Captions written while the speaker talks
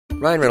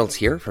Ryan Reynolds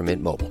here from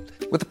Mint Mobile.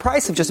 With the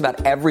price of just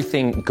about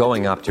everything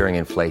going up during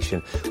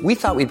inflation, we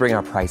thought we'd bring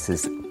our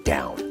prices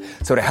down.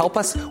 So to help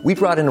us, we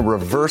brought in a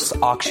reverse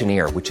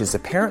auctioneer, which is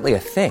apparently a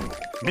thing.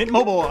 Mint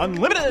Mobile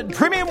Unlimited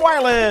Premium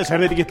Wireless. How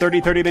to get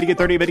 30, 30, bit to get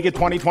 30, bit to get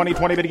 20, 20,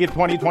 20, bit to get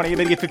 20, 20,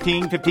 bit to get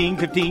 15, 15,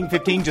 15,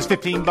 15, just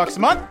 $15 a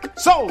month?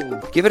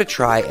 Sold! Give it a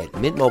try at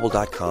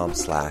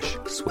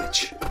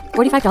mintmobile.com/switch.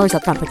 $45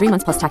 up front for 3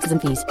 months plus taxes and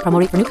fees.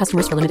 Promo rate for new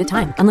customers for limited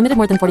time. Unlimited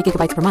more than 40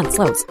 gigabytes per month.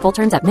 Slows full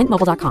terms at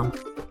mintmobile.com.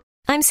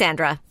 I'm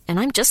Sandra, and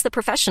I'm just the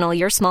professional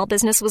your small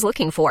business was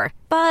looking for.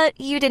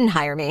 But you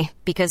didn't hire me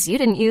because you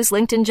didn't use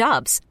LinkedIn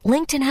Jobs.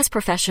 LinkedIn has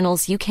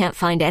professionals you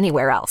can't find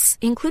anywhere else,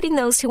 including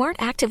those who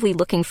aren't actively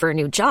looking for a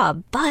new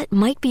job, but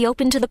might be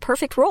open to the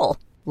perfect role,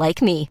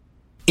 like me.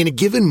 In a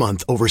given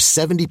month, over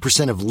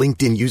 70% of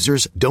LinkedIn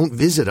users don't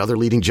visit other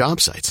leading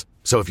job sites.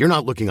 So if you're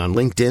not looking on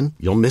LinkedIn,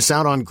 you'll miss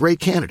out on great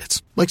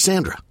candidates like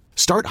Sandra.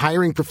 Start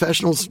hiring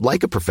professionals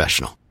like a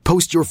professional.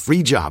 Post your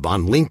free job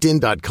on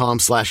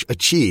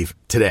linkedin.com/achieve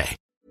today.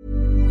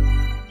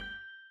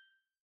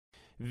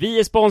 Vi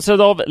är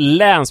sponsrade av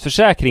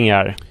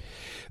Länsförsäkringar.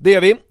 Det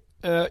är vi.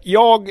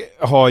 Jag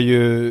har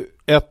ju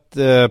ett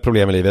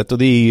problem i livet, och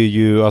det är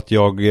ju att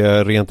jag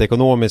rent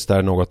ekonomiskt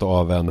är något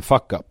av en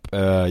fuck-up.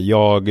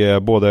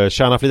 Jag både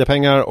tjänar för lite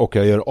pengar och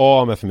jag gör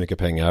av med för mycket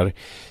pengar.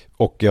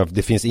 Och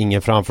det finns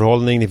ingen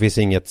framförhållning, det finns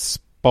inget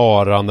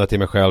sparande till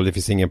mig själv, det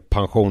finns ingen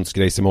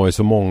pensionsgrej som har ju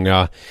så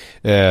många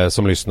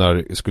som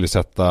lyssnar skulle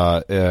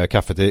sätta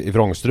kaffet i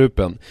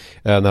vrångstrupen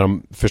när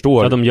de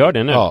förstår. Ja, de gör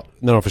det nu. Ja,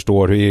 när de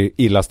förstår hur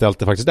illa ställt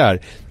det faktiskt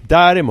är.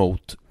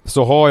 Däremot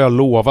så har jag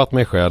lovat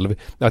mig själv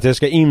att jag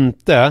ska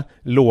inte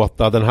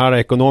låta den här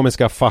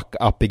ekonomiska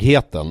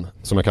fuck-uppigheten,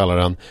 som jag kallar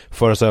den,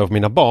 föras över på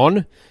mina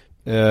barn.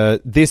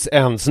 This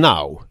ends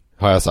now,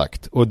 har jag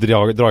sagt, och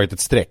dragit ett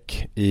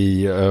streck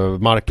i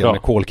marken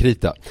med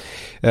kolkrita.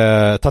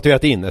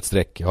 Tatuerat in ett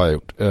streck har jag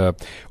gjort.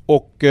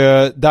 Och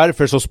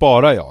därför så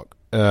sparar jag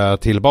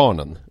till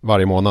barnen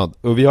varje månad.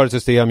 Och vi har ett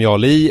system, jag och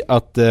Li,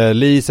 att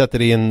Li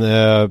sätter in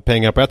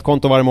pengar på ett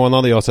konto varje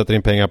månad och jag sätter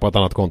in pengar på ett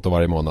annat konto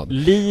varje månad.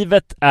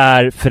 Livet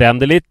är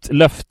föränderligt,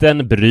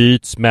 löften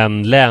bryts,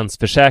 men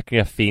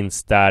Länsförsäkringar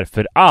finns där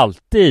för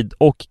alltid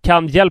och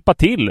kan hjälpa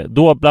till,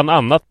 då bland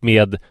annat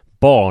med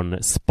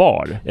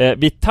barnspar.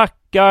 Vi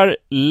tackar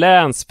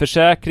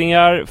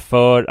Länsförsäkringar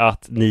för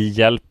att ni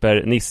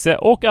hjälper Nisse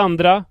och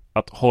andra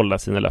att hålla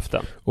sina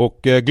löften. Och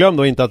glöm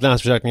då inte att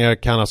Länsförsäkringar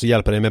kan alltså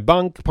hjälpa dig med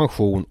bank,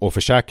 pension och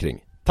försäkring.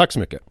 Tack så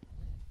mycket.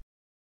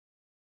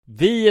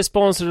 Vi är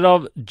sponsrade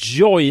av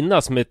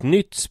Joina, som är ett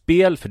nytt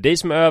spel för dig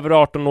som är över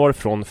 18 år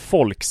från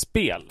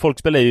Folkspel.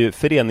 Folkspel är ju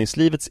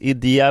föreningslivets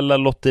ideella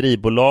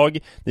lotteribolag.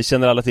 Ni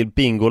känner alla till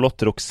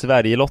Bingolotter och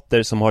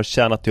Sverigelotter som har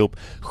tjänat ihop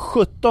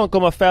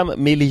 17,5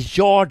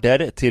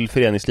 miljarder till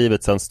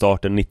föreningslivet sedan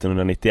starten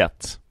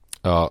 1991.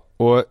 Ja,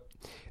 och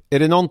är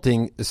det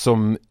någonting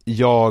som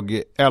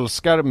jag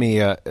älskar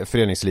med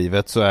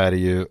föreningslivet så är det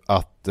ju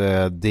att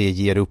det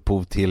ger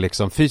upphov till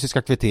liksom fysisk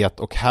aktivitet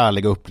och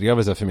härliga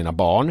upplevelser för mina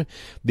barn.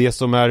 Det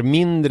som är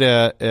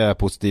mindre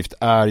positivt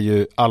är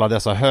ju alla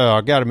dessa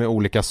högar med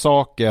olika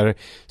saker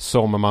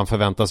som man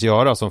förväntas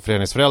göra som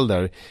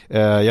föreningsförälder.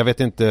 Jag vet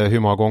inte hur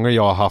många gånger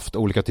jag har haft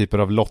olika typer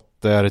av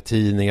lotter,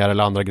 tidningar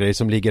eller andra grejer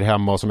som ligger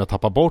hemma och som jag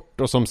tappar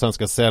bort och som sen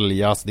ska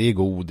säljas. Det är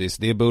godis,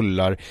 det är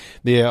bullar,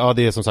 det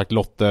är som sagt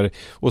lotter,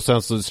 och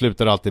sen så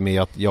slutar det alltid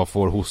med att jag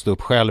får hosta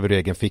upp själv ur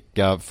egen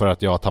ficka för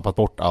att jag har tappat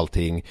bort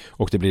allting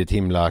och det blir ett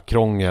himla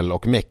krångel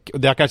och meck. Och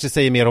det kanske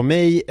säger mer om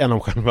mig än om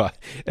själva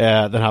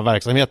den här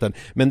verksamheten,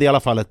 men det är i alla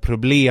fall ett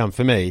problem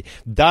för mig.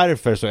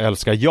 Därför så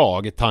älskar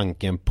jag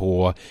tanken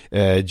på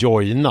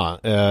Joina,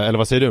 eller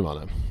vad säger du,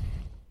 Manne?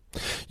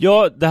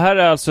 Ja, det här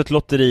är alltså ett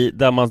lotteri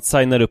där man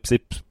signar upp sig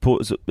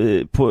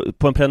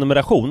på en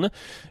prenumeration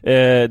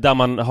där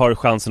man har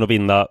chansen att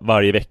vinna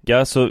varje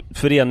vecka. Så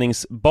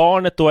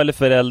föreningsbarnet då, eller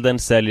föräldern,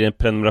 säljer en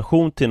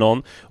prenumeration till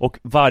någon och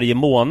varje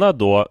månad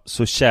då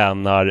så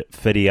tjänar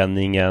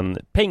föreningen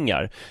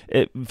pengar.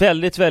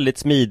 Väldigt, väldigt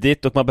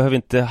smidigt, och man behöver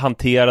inte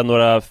hantera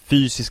några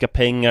fysiska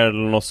pengar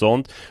eller något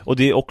sånt. Och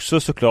det är också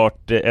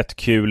såklart ett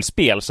kul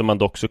spel som man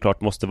dock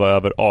såklart måste vara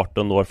över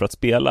 18 år för att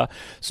spela.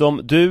 Så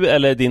om du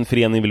eller din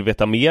förening vill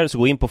veta mer så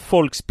gå in på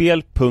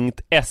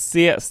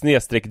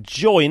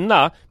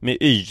folkspel.se/joina med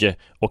y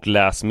och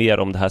läs mer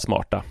om det här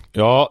smarta.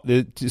 Ja,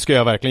 det ska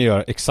jag verkligen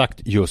göra exakt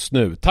just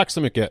nu. Tack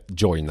så mycket,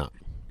 Joina.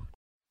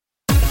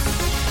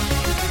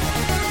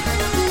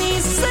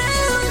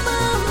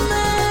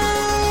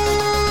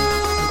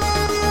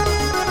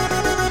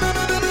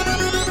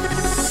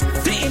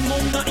 Det är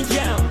måndag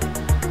igen.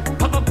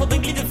 Pappa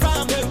podden glider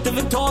fram högt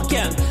över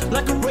taken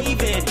like a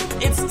raven.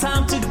 It's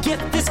time to get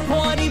this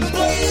party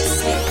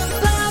blazing.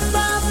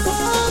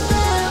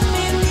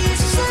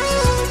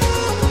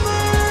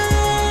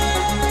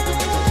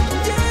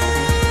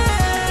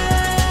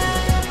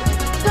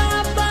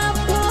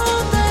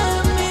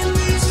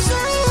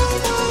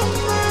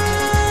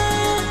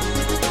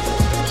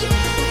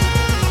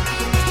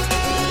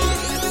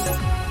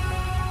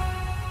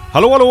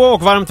 Hallå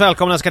och varmt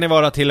välkomna ska ni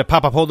vara till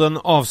Pappapodden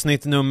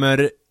avsnitt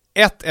nummer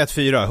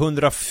 114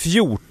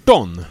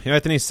 114. Jag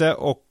heter Nisse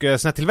och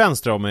snett till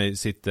vänster av mig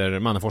sitter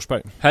Manne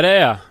Forsberg. Här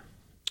är jag.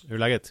 Hur är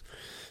läget?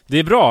 Det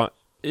är bra.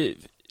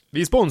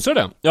 Vi är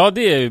sponsrade. Ja,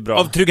 det är ju bra.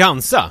 Av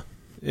Trygg-Hansa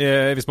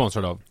är vi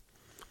sponsrade av.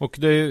 Och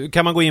det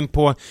kan man gå in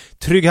på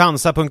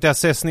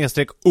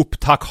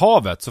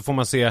trygghansa.se/upptackhavet så får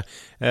man se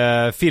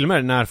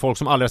filmer när folk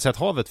som aldrig har sett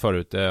havet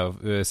förut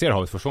ser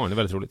havet första gången. Det är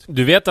väldigt roligt.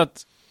 Du vet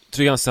att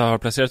Trygg-Hansa har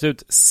placerat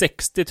ut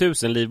 60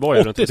 000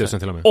 livbojar 80 000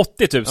 till och med.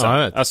 80 000. Ja,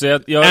 jag vet. Alltså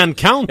And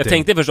counting. jag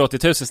tänkte först 80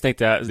 000, så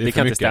tänkte jag det kan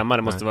inte mycket. stämma,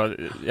 det måste vara,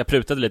 jag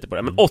prutade lite på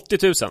det. Men 80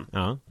 000.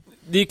 Ja.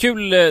 Det är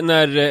kul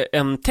när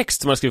en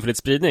text som man skriver för lite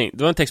spridning.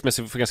 Det var en text med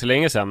för ganska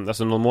länge sedan,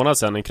 alltså någon månad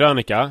sedan, en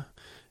krönika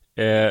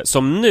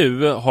som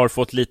nu har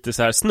fått lite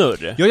så här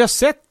snurr. Ja, jag har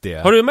sett det.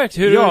 Har du märkt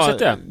hur du har sett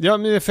det? Ja,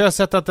 men för jag har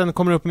sett att den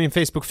kommer upp i min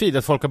Facebook-feed,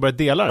 att folk har börjat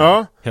dela den. Ja,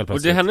 helt och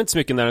plötsligt. det hände inte så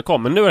mycket när den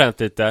kom, men nu har det hänt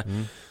lite.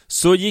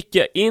 Så gick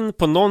jag in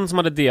på någon som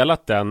hade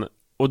delat den,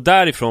 och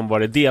därifrån var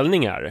det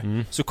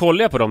delningar. Så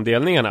kollade jag på de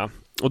delningarna,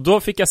 och då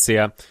fick jag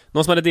se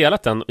någon som hade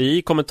delat den, och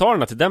i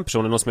kommentarerna till den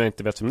personen, någon som jag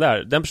inte vet vem det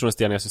är, den personens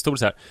delning är så stor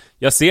så här: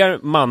 jag ser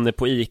Manne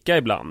på Ica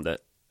ibland.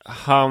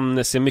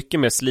 Han ser mycket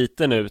mer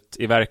sliten ut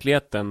i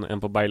verkligheten än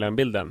på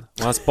byline-bilden.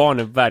 Och hans barn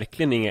är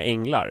verkligen inga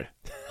änglar.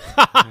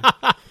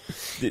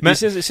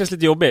 Det känns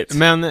lite jobbigt.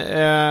 Men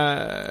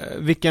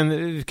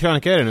vilken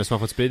krönika är det nu som har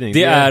fått spridning?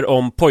 Det är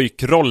om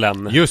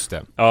pojkrollen. Just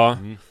det. Ja.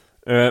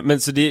 Men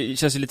så det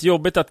känns ju lite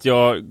jobbigt att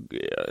jag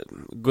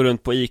går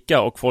runt på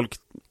Ica och folk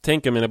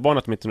tänker om mina barn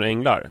att de inte är några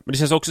änglar. Men det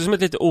känns också som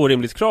ett lite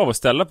orimligt krav att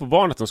ställa på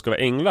barn att de ska vara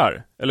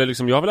änglar. Eller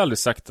liksom, jag har väl aldrig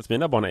sagt att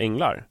mina barn är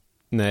änglar.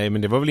 Nej,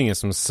 men det var väl ingen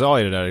som sa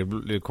i det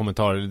där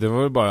kommentarer. Det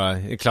var väl bara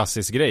en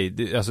klassisk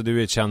grej. Alltså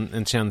du är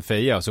en känd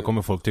feja, så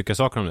kommer folk tycka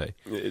saker om dig.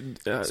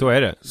 Så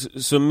är det.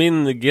 Så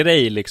min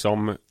grej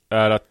liksom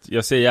är att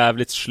jag ser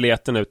jävligt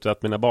sleten ut och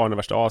att mina barn är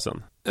värsta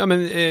asen. Ja,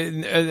 men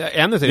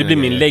en det blir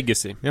min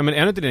legacy. Ja, men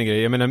en av dina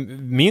grejer. Jag menar,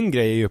 min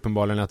grej är ju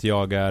uppenbarligen att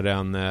jag är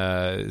en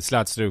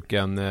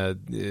slätstruken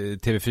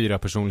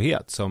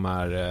TV4-personlighet som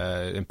är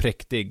en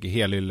präktig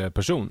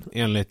helylle-person.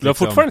 Enligt, du har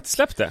fortfarande inte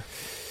släppt det?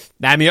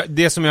 Nej, men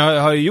det som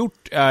jag har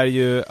gjort är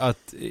ju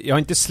att jag har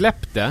inte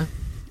släppt det,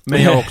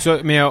 men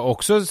jag har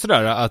också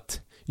sådär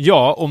att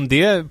ja, om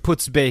det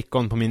puts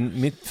bacon på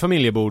mitt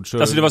familjebord så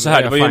alltså det var så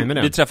här, är jag fine med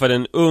det. Vi träffade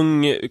en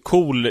ung,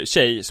 cool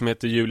tjej som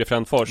heter Julia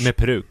Frändfors. Med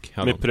peruk.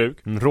 Med peruk.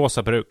 En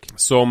rosa peruk.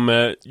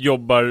 Som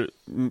jobbar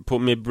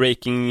med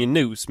Breaking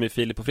News med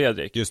Filip och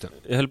Fredrik. Just det.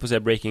 Jag höll på att säga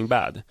Breaking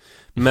Bad.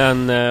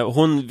 Men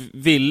hon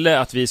ville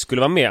att vi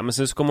skulle vara med. Men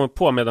sen så kom hon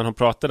på medan hon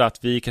pratade att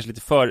vi är kanske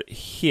lite för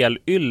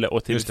helylle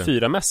och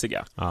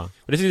TV4-mässiga. Ja.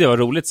 Och det tyckte jag var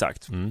roligt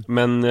sagt.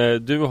 Men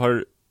du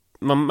har...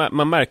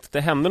 Man märkte att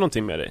det hände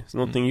någonting med dig.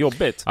 Någonting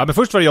jobbigt. Ja, men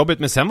först var det jobbigt,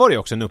 men sen var det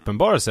också en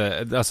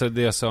uppenbarelse. Alltså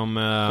det som...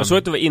 Jag såg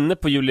att du var inne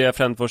på Julia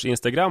Frändfors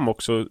Instagram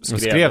också.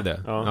 Skrev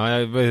det? Ja.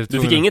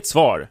 Du fick inget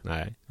svar.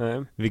 Nej.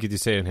 Vilket ju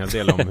säger en hel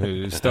del om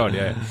hur störd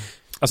jag är.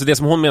 Alltså det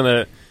som hon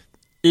menar,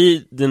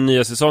 i den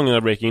nya säsongen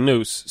av Breaking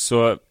News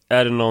så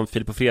är det någon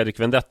Filip och Fredrik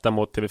vendetta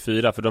mot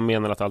TV4, för de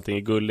menar att allting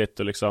är gulligt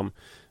och liksom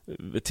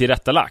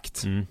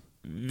tillrättalagt.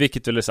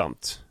 Vilket väl är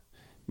sant.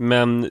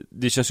 Men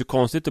det känns ju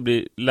konstigt att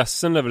bli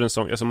ledsen över en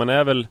sån. Alltså man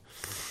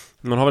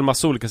har väl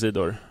massa olika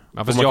sidor.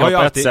 Ja, fast man kan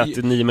på ett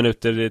sätt 9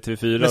 minuter i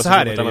TV4. Men så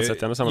här är det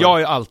ju, jag har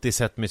ju alltid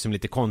sett mig som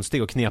lite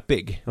konstig och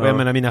knepig. Och jag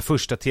menar, mina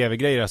första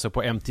tv-grejer alltså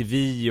på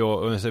MTV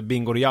och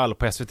Bingo Royal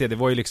på SVT, det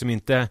var ju liksom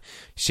inte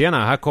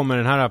tjena, här kommer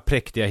den här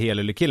präktiga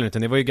helylle-killen,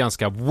 utan det var ju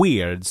ganska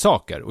weird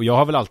saker. Och jag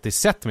har väl alltid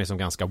sett mig som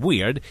ganska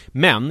weird.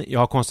 Men jag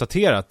har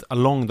konstaterat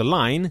along the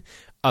line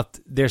att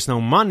there's no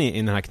money i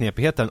den här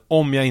knepigheten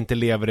om jag inte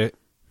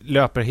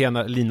löper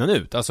hela linan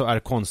ut, alltså är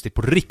konstig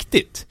på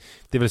riktigt.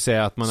 Det vill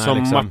säga att man som är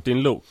liksom...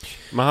 Martin Lok.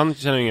 Men han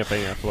tjänar ju inga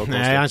pengar på att vara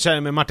Nej, han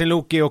tjänar, men Martin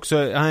Lok är också...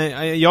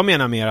 jag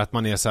menar mer att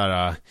man är så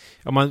här...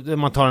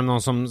 man tar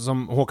någon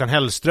som Håkan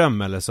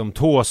Hellström eller som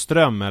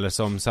Tåström eller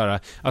som så här...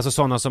 Alltså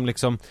sådana som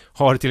liksom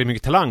har tillräckligt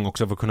mycket talang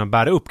också för att kunna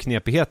bära upp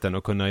knepigheten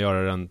och kunna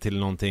göra den till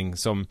någonting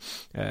som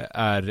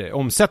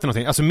omsätter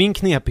någonting. Alltså min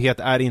knepighet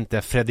är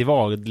inte Freddie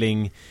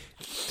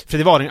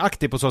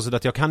Wadling-aktig på så sätt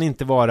att jag kan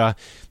inte vara...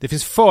 Det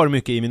finns för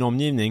mycket i min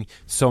omgivning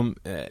som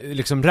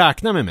liksom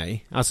räknar med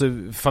mig. Alltså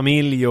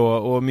familj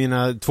och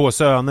mina 2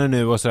 söner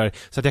nu och sådär.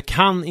 Så att jag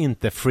kan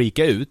inte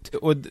freaka ut.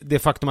 Och det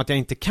faktum att jag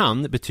inte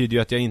kan betyder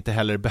ju att jag inte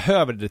heller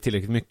behöver det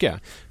tillräckligt mycket.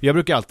 Jag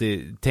brukar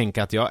alltid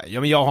tänka att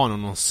jag har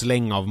någon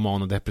släng av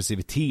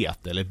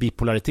manodepressivitet eller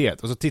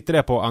bipolaritet. Och så tittar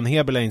jag på Ann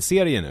Heberleins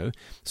serie nu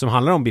som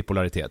handlar om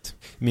bipolaritet.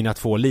 Mina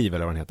 2 liv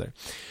eller vad den heter.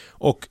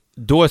 Och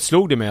då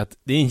slog det mig att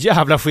det är en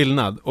jävla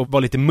skillnad att vara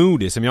lite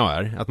moody som jag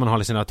är. Att man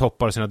har sina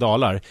toppar och sina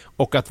dalar.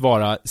 Och att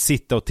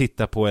sitta och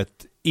titta på ett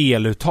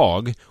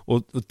eluttag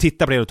och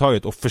titta på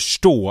eluttaget och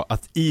förstå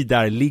att i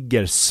där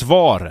ligger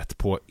svaret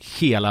på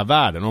hela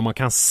världen. Och man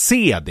kan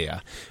se det.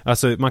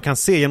 Alltså man kan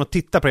se, genom att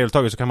titta på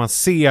eluttaget så kan man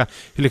se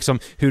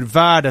hur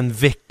världen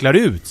vecklar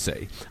ut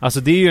sig. Alltså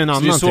det är ju en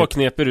annan... Så det är så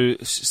knepig du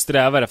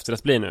strävar efter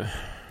att bli nu?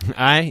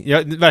 Nej,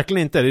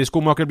 verkligen inte. Det är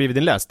skomakare blivit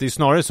din läst. Det är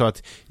snarare så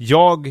att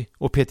jag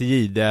och Peter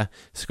Gide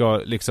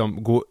ska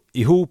liksom gå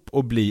ihop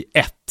och bli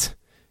ett.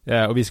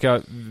 Och vi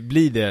ska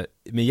bli det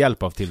med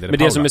hjälp av Tilde de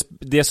Men Paula.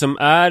 det som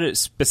är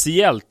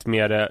speciellt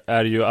med det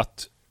är ju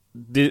att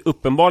det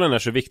uppenbarligen är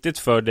så viktigt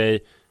för dig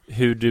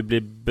hur du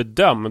blir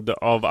bedömd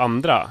av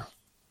andra.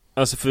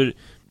 Alltså för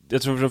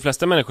jag tror för de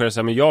flesta människor är så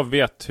här, men jag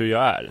vet hur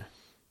jag är.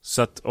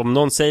 Så att om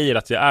någon säger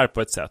att jag är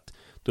på ett sätt,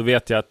 då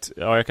vet jag att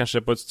jag kanske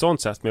är på ett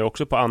sånt sätt, men jag är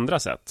också på andra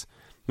sätt.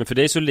 Men för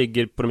dig så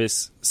ligger på något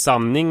vis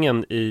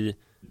sanningen i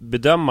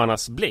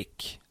bedömarnas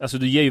blick. Alltså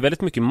du ger ju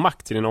väldigt mycket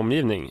makt till din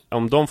omgivning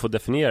om de får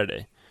definiera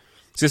dig.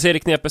 Ska jag säga det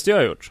knepigaste jag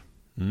har gjort?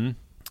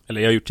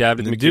 Eller jag har gjort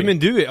jävligt mycket. Men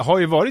du har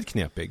ju varit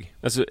knepig.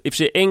 Alltså i och för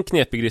sig en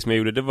knepig grej som jag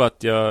gjorde, det var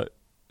att jag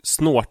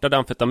snortade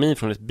amfetamin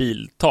från ett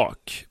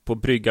biltak på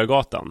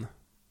Bryggargatan.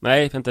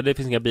 Nej, vänta, det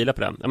finns inga bilar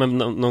på den. Ja, men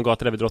någon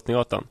gata där vid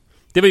Drottninggatan.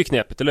 Det var ju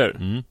knepigt, eller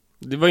hur?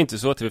 Det var inte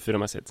så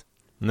TV4-mässigt.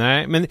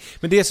 Nej, men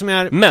det som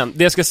är... Men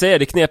det jag ska säga,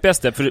 det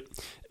knepigaste, för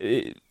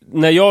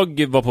när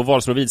jag var på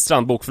Wahlström och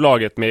Widstrand,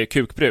 bokförlaget med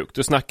Kukbruk,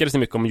 då snackades det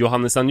mycket om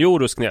Johannes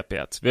Anjoros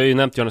knepighet. Vi har ju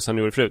nämnt Johannes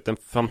Anjoro förut, den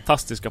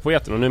fantastiska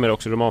poeten och numera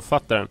också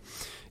romanförfattaren.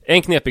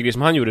 En knepig grej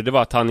som han gjorde, det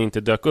var att han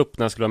inte dök upp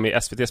när han skulle vara med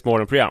i SVT:s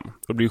morgonprogram.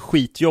 Det blir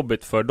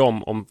skitjobbigt för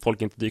dem om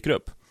folk inte dyker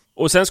upp.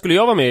 Och sen skulle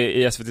jag vara med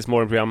i SVT:s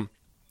morgonprogram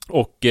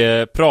och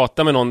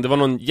prata med någon. Det var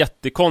någon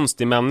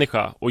jättekonstig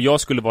människa och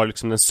jag skulle vara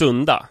liksom den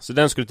sunda. Så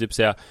den skulle typ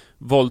säga,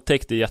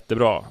 våldtäkt är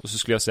jättebra. Och så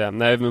skulle jag säga,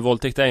 nej men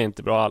våldtäkt är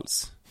inte bra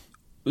alls.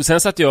 Och sen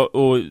satt jag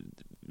och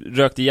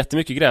rökte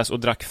jättemycket gräs och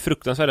drack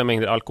fruktansvärda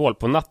mängder alkohol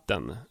på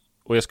natten.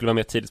 Och jag skulle vara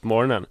med tidigt på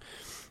morgonen.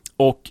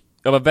 Och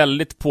jag var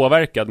väldigt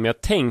påverkad, men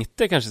jag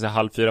tänkte kanske så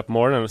här 3:30 på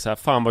morgonen och så här,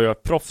 fan vad jag är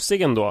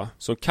proffsig ändå,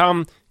 som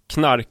kan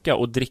knarka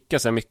och dricka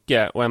så här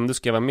mycket och ändå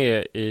ska jag vara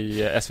med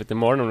i SVT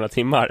Morgon om några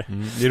timmar.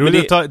 Det är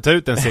roligt att ta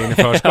ut en scen i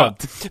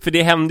förskott. Ja, för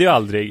det hände ju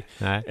aldrig.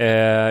 Nej.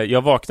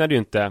 Jag vaknade ju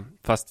inte,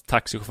 fast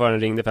taxichauffören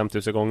ringde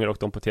 5000 gånger och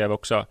de på tv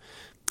också.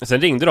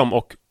 Sen ringde de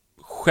och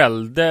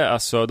skällde,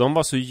 alltså de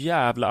var så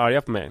jävla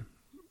arga på mig.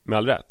 Med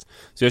all rätt.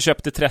 Så jag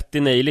köpte 30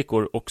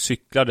 nejlikor och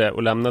cyklade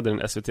och lämnade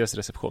den SVT:s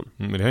reception.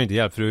 Men det har ju inte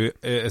hjälpt, för du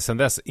sen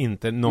dess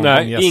inte någon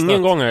gång gästat.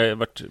 Ingen gång har jag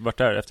varit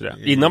där efter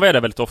det. Innan var jag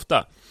där väldigt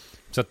ofta.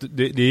 Så att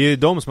det är ju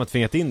de som har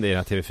tvingat in dig i det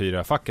här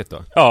TV4-facket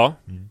då. Ja,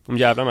 de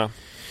jävlarna.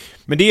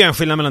 Men det är en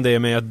skillnad mellan dig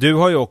och mig, att du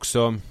har ju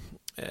också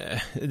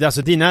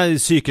alltså dina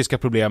psykiska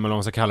problem, eller vad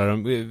man ska kalla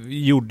dem,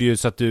 gjorde ju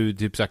så att du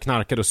typ så här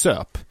knarkade och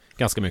söp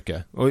ganska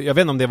mycket. Och jag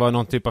vet inte om det var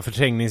någon typ av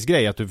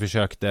förträngningsgrej, att du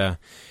försökte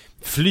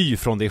fly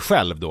från dig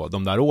själv då,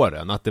 de där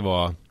åren. Att det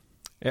var...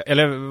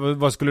 Eller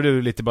vad skulle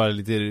du lite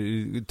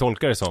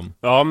tolka det som?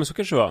 Ja, men så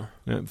kanske det var.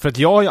 För att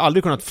jag har ju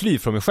aldrig kunnat fly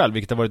från mig själv,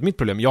 vilket har varit mitt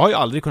problem. Jag har ju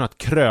aldrig kunnat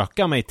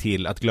kröka mig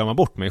till att glömma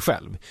bort mig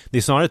själv. Det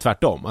är snarare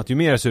tvärtom. Att ju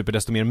mer jag super,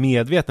 desto mer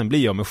medveten blir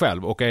jag om mig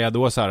själv. Och är jag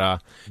då så här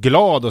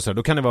glad och så här,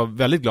 då kan jag vara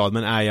väldigt glad.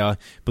 Men är jag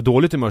på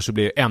dåligt humör så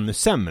blir jag ännu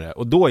sämre.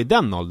 Och då i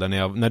den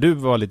åldern, när du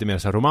var lite mer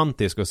så här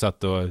romantisk och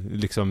satt och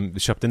liksom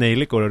köpte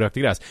nejlikor och rökte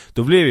gräs,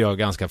 då blev jag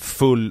ganska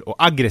full och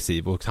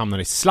aggressiv och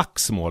hamnade i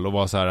slagsmål och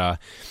var så här...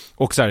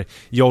 Och så här,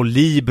 jag och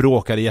Li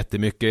bråkade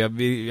jättemycket.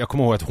 Jag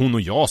kommer ihåg att hon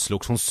och jag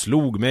slogs. Hon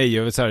slog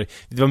mig. Så här,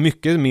 det var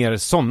mycket mer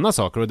sådana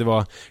saker. Och det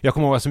var, jag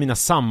kommer ihåg att mina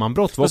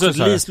sammanbrott var också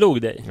så här, Li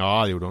slog dig?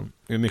 Ja, det gjorde hon.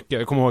 Mycket.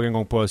 Jag kommer ihåg en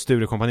gång på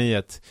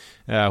Sturekompaniet.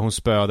 Hon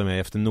spöade mig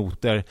efter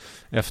noter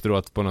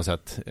efteråt på något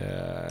sätt.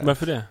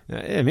 Varför det?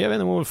 Jag vet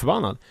inte om hon var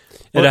förbannad.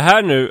 Är det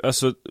här nu,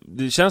 alltså,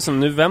 det känns som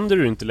nu vänder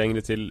du inte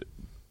längre till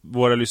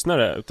våra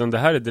lyssnare, utan det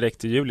här är direkt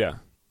till Julia.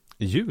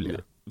 Julia?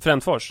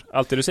 Frändfors,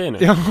 allt det du säger nu.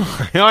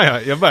 Ja,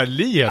 jag bara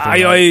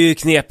jag är ju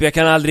knepig, jag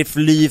kan aldrig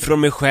fly från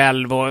mig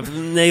själv. Och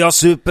när jag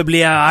super blir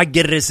jag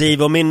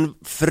aggressiv. Och min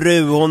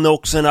fru, hon är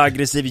också en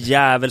aggressiv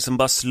jävel som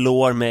bara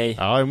slår mig.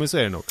 Ja, men så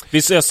är det nog.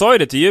 Jag sa ju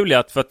det till Julia,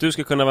 att för att du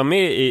ska kunna vara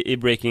med i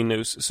Breaking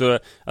News, så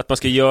att man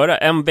ska göra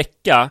en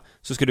vecka,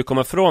 så ska du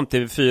komma från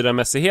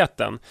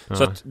TV4-mässigheten.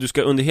 Så att du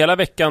ska under hela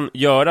veckan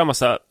göra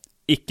massa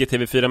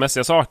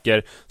icke-TV4-mässiga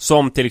saker,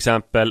 som till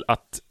exempel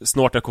att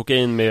snorta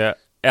kokain med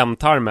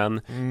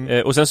M-tarmen.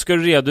 Och sen ska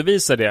du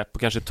redovisa det på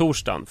kanske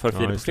torsdagen för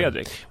Filip och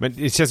Fredrik. Men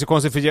det känns ju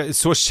konstigt, för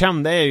så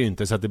känd är jag ju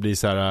inte, så att det blir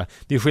så här.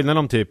 Det är skillnad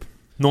om typ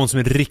någon som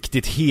är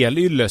riktigt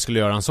helylle skulle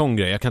göra en sån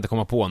grej. Jag kan inte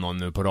komma på någon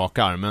nu på rak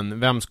arm, men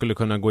vem skulle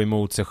kunna gå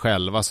emot sig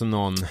själv? Alltså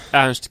någon...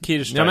 Ernst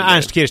Kirchsteiger. Ja, men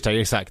Ernst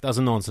Kirchsteiger, exakt.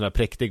 Alltså någon sån där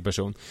präktig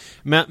person.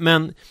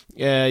 Men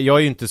jag är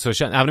ju inte så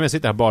känd. Även om jag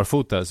sitter här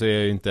barfota så är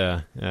jag ju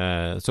inte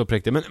så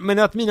präktig. Men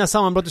att mina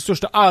sammanbrott i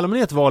största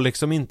allmänhet var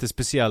liksom inte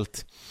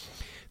speciellt...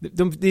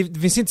 Det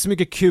finns inte så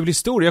mycket kul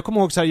historia. Jag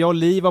kommer ihåg så här, jag och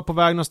Li var på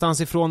väg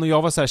någonstans ifrån och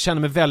jag var så här,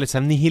 kände mig väldigt så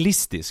här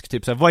nihilistisk,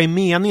 typ så här, vad är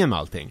meningen med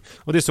allting?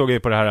 Och det såg jag ju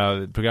på det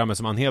här programmet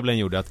som Ann Hedlund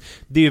gjorde, att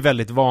det är ju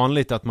väldigt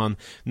vanligt att man,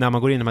 när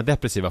man går in i de här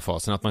depressiva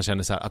fasen, att man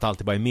känner så här, att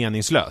allt bara är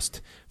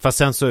meningslöst. Fast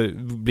sen så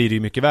blir det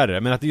ju mycket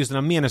värre. Men att just den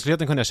här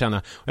meningslösheten kunde jag känna.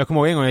 Och jag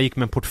kommer ihåg en gång jag gick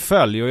med en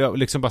portfölj och jag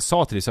liksom bara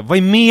sa till dig så här, vad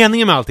är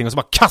meningen med allting? Och så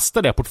bara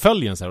kastade jag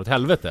portföljen så här åt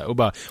helvete och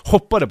bara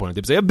hoppade på den,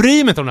 typ så här, jag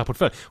bryr mig inte om den här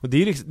portföljen. Och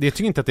det är liksom, det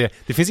tycker inte att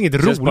det finns inget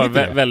roligt i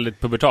det. Väldigt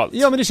pubertalt.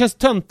 Ja, men det känns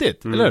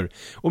töntigt, eller hur?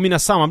 Och mina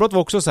sammanbrott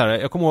var också så här,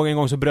 jag kommer ihåg en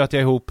gång så bröt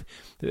jag ihop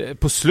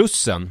på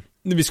Slussen.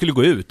 vi skulle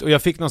gå ut och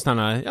jag fick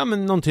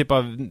någon typ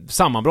av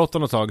sammanbrott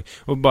av något tag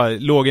och bara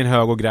låg i en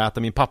hög och grät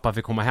och min pappa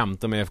fick komma och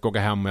hämta mig, jag fick åka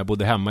hem och jag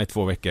bodde hemma i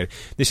 2 veckor.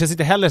 Det känns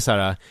inte heller så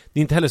här, det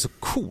är inte heller så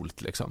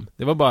coolt liksom.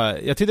 Det var bara,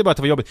 jag tyckte bara att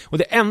det var jobbigt. Och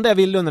det enda jag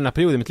ville under den här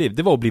perioden i mitt liv,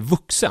 det var att bli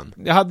vuxen.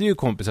 Jag hade ju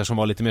kompisar som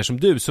var lite mer som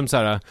du, som så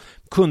här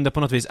kunde på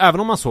något vis, även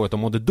om man såg att de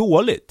mådde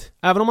dåligt,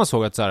 även om man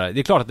såg att så här,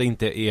 det är klart att det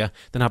inte är,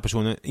 den här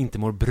personen inte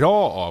mår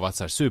bra av att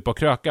så här supa och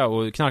kröka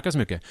och knarka så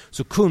mycket,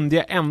 så kunde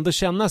jag ändå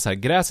känna så här,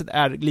 gräset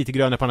är lite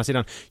grönare på andra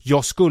sidan.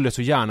 Jag skulle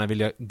så gärna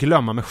vilja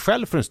glömma mig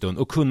själv för en stund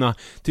och kunna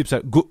typ så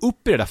här, gå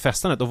upp i det där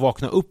festandet och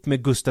vakna upp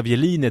med Gustav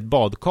Jelin i ett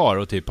badkar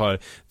och typ har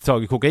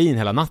tagit kokain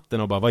hela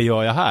natten och bara, vad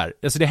gör jag här?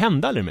 Alltså det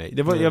hände aldrig mig.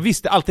 Det var, jag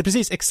visste alltid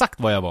precis exakt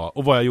vad jag var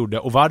och vad jag gjorde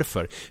och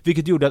varför.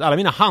 Vilket gjorde att alla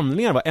mina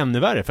handlingar var ännu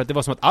värre, för att det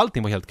var som att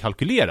allting var helt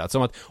kalkylerat.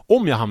 Som att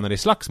om jag hamnade i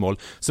slagsmål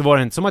så var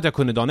det inte som att jag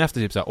kunde dagen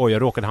efter typ så här, oj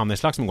jag råkade hamna i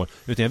slagsmål,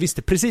 utan jag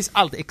visste precis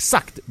allt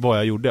exakt vad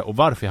jag gjorde och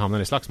varför jag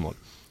hamnade i slagsmål.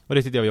 Och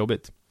det tyckte jag var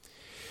jobbigt.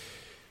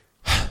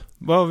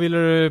 Vad vill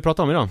du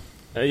prata om idag?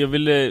 Jag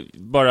ville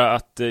bara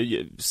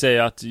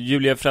säga att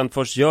Julia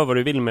Frändfors, gör vad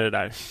du vill med det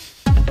där.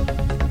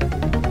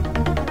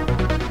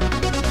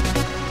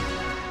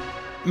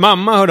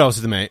 Mamma hörde av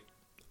sig till mig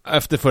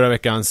efter förra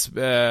veckans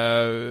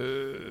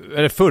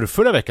eller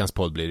förra veckans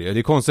podd blir det. Det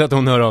är konstigt att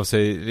hon hör av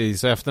sig i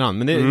så efterhand,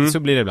 men det, så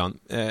blir det ibland.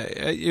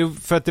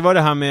 För att det var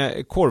det här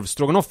med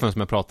korvstroganoffen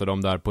som jag pratade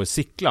om där på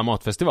Sickla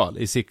matfestival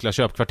i Sickla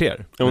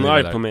köpkvarter. Är hon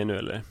arg på mig nu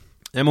eller?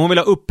 Nej, men hon vill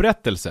ha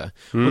upprättelse.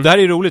 Och det här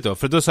är roligt då,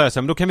 för då sa jag så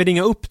här, men då kan vi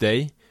ringa upp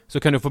dig så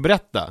kan du få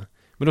berätta.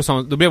 Men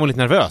då, då blev hon lite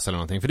nervös eller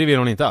någonting, för det vill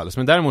hon inte alls.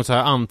 Men däremot så har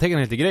jag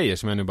antecknat lite grejer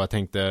som jag nu bara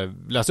tänkte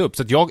läsa upp.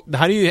 Så att det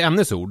här är ju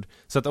ämnesord,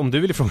 så att om du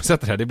vill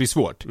ifrågasätta det här, det blir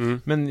svårt.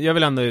 Men jag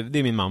vill ändå, det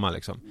är min mamma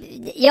liksom.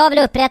 Jag vill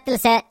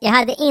upprättelse, jag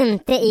hade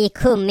inte i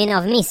kummin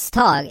av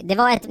misstag. Det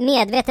var ett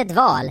medvetet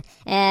val.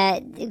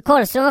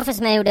 Korvstroganoffen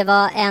som jag gjorde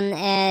var en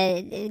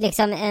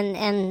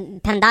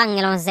pendang,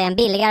 eller vad man ska säga, en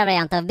billigare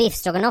variant av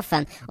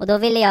biffstroganoffen. Och då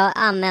ville jag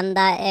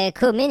använda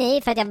kummin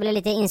i, för att jag blev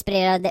lite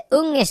inspirerad av det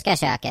ungerska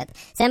köket.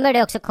 Sen började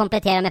jag också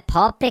komplettera med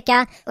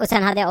paprika, och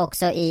sen hade jag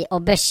också i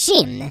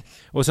aubergine.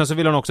 Och sen så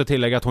vill hon också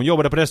tillägga att hon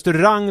jobbade på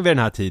restaurang vid den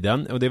här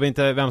tiden, och det var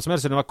inte vem som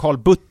helst, det var Carl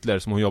Butler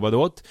som hon jobbade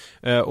åt.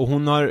 Och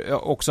hon har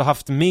också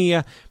haft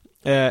med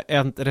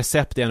ett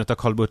recept i en av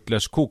Carl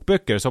Butlers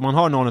kokböcker. Så om man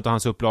har någon av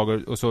hans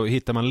upplagor och så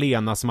hittar man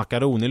Lenas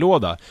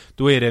makaronilåda,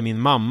 då är det min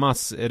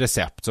mammas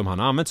recept som han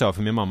har använt sig av,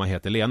 för min mamma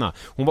heter Lena.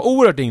 Hon var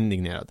oerhört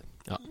indignerad.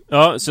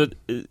 Ja, så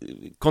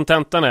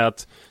kontentan är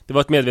att det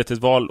var ett medvetet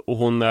val och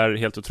hon är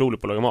helt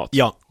otrolig på att laga mat.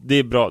 Ja. Det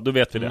är bra, då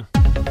vet vi det.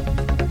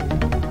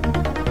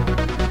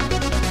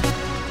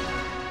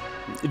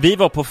 Vi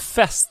var på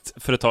fest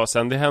för ett tag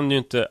sedan. Det händer ju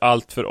inte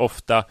allt för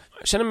ofta.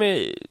 Jag känner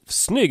mig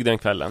snygg den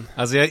kvällen.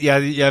 Alltså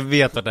jag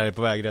vet att det här är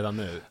på väg redan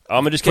nu.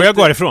 Ja, men du ska Får jag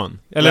gå ifrån?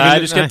 Eller nej,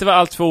 du ska inte vara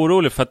allt för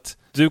orolig, för att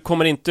du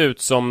kommer inte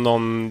ut som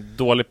någon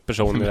dålig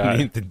person i det här.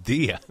 Men inte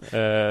det.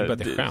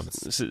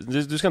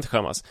 Du ska inte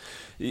skämmas.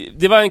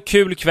 Det var en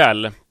kul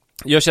kväll.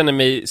 Jag känner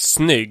mig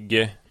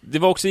snygg. Det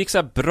var också, gick så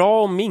här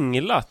bra att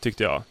mingla,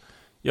 tyckte jag.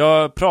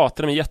 Jag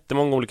pratade med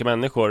jättemånga olika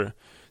människor.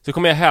 Så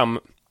kom jag hem,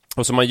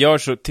 och som man gör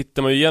så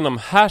tittar man ju igenom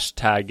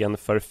hashtaggen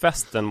för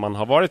festen man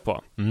har varit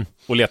på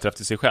och letar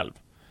efter sig själv.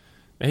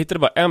 Jag hittade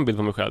bara en bild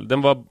på mig själv.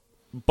 Den var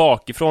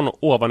bakifrån och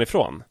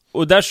ovanifrån.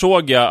 Och där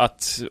såg jag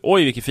att,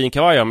 oj vilken fin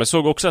kavaj jag har, men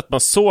såg också att man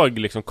såg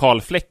liksom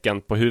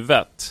kalfläcken på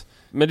huvudet.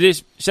 Men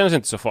det kändes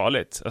inte så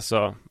farligt.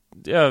 Alltså,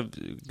 jag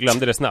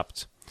glömde det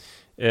snabbt.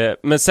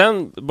 Men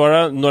sen,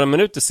 bara några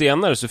minuter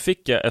senare, så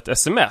fick jag ett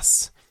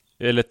sms,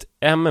 eller ett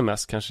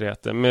MMS kanske det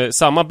heter, med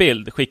samma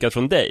bild skickad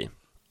från dig.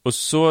 Och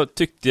så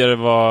tyckte jag det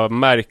var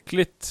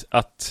märkligt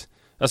att,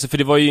 alltså för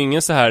det var ju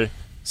ingen så här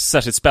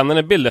särskilt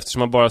spännande bild, eftersom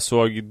man bara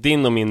såg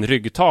din och min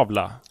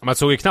ryggtavla. Man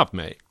såg ju knappt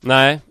mig.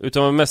 Nej,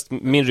 utan det var mest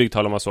min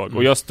ryggtavla man såg.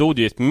 Och jag stod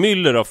ju i ett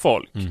myller av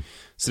folk.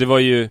 Så det var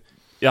ju,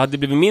 jag hade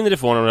blivit mindre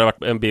förvånad om det hade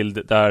varit en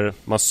bild där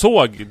man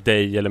såg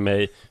dig eller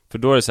mig. För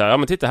då är det så här, ja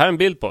men titta, här är en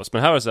bild på oss.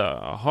 Men här var det så här,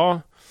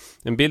 jaha,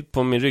 en bild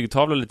på min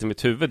ryggtavla lite i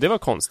mitt huvud, det var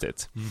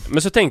konstigt.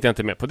 Men så tänkte jag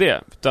inte mer på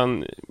det,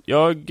 utan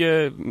jag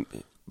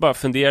bara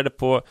funderade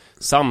på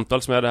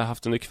samtal som jag hade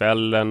haft under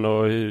kvällen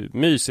och hur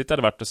mysigt det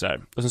hade varit och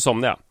sådär. Och sen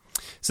somnade jag.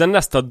 Sen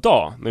nästa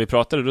dag när vi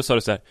pratade, då sa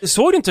du så här: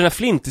 såg du inte den här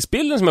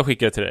flintisbilden som jag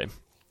skickade till dig?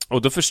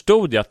 Och då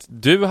förstod jag att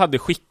du hade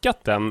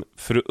skickat den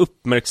för att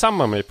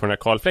uppmärksamma mig på den här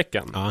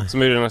kalfläcken,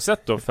 som jag redan har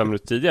sett då 5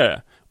 minuter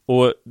tidigare.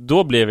 Och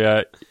då blev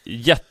jag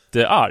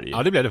jättearg.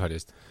 Ja, det blev det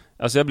faktiskt.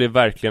 Alltså jag blev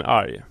verkligen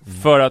arg.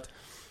 För att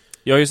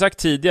jag har ju sagt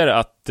tidigare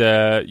att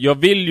jag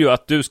vill ju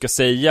att du ska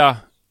säga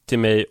till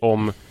mig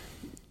om,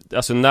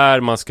 alltså när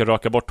man ska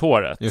raka bort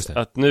håret. Just det.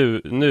 Att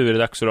nu är det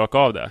dags att raka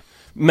av det.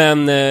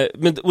 Men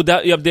och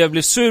det jag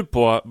blev sur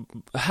på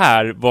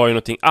här var ju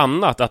någonting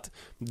annat. Att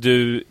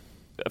du,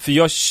 för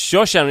jag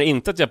känner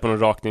inte att jag är på någon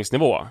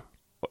rakningsnivå.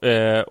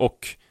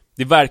 Och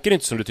det verkar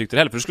inte som du tyckte det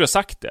heller, för du skulle ha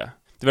sagt det.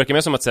 Det verkar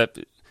mer som att säga,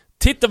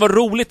 titta vad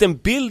roligt, en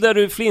bild där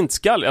du är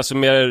flintskall. Alltså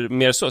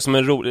mer så, som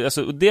en rolig,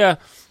 alltså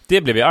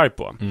det blev jag arg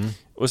på.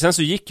 Och sen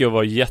så gick jag och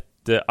var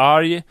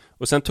jättearg.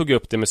 Och sen tog jag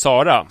upp det med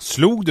Sara.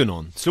 Slog du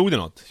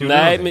något?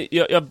 Nej, men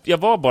jag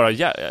var bara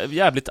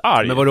jävligt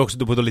arg. Men var du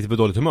också lite på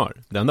dåligt humör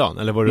den dagen?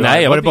 Eller var du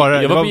Nej, var det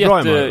bara jag var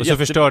bra humör? Och så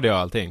förstörde jag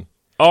allting.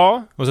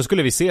 Ja. Och så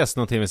skulle vi ses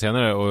någon timme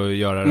senare och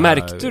göra det.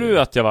 Märkte du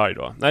att jag var arg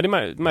då? Nej, det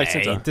märks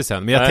inte. Nej, inte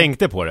sen. Men jag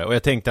tänkte på det. Och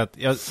jag tänkte att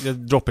jag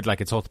drop it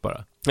like it's hot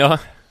bara. Ja.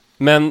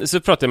 Men så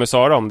pratade jag med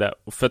Sara om det.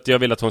 För att jag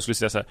ville att hon skulle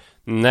säga så här: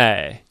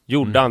 nej,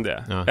 gjorde han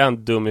det? Ja. Är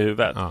han dum i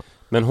huvudet? Ja.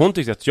 Men hon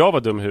tyckte att jag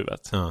var dum i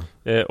huvudet. Ja.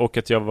 Och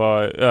att jag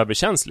var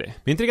överkänslig.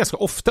 Men är inte det ganska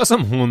ofta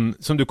som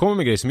du kommer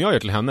med grejer som jag gör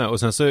till henne, och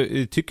sen så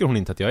tycker hon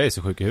inte att jag är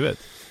så sjuk i huvudet?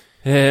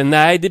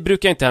 Nej, det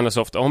brukar inte hända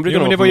så ofta. Hon brukar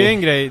men det var ju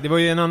en grej, det var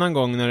ju en annan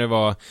gång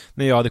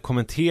när jag hade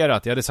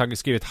kommenterat, jag hade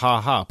skrivit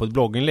haha på ett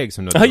blogginlägg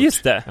som du hade Ja,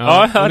 just det.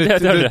 Ja,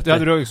 det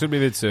hade du också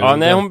blivit sur. Ja,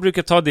 nej, hon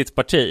brukar ta ditt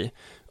parti.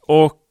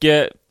 Och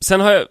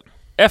sen har jag,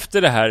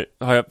 efter det här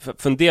har jag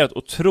funderat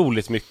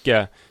otroligt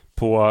mycket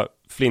på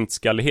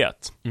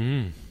flintskallighet.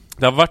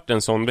 Det har varit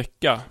en sån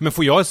vecka. Men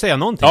får jag säga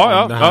någonting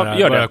om det här?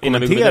 Gör det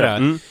innan vi går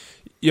vidare.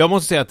 Jag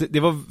måste säga att det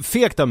var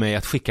fegt av mig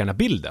att skicka den här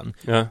bilden.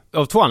 Ja.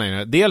 Av två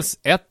anledningar. Dels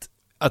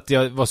att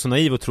jag var så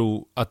naiv och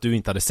tro att du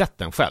inte hade sett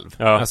den själv.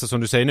 Ja. Alltså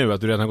som du säger nu,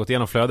 att du redan har gått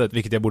igenom flödet,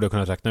 vilket jag borde ha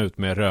kunnat räkna ut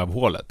med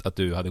rövhålet, att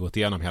du hade gått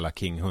igenom hela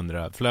King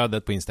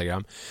 100-flödet på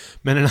Instagram.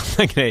 Men en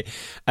annan grej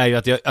är ju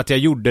att jag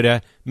gjorde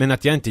det, men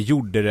att jag inte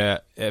gjorde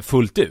det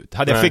fullt ut.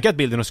 Hade jag skickat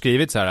bilden och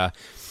skrivit så här: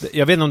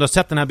 jag vet inte om du har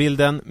sett den här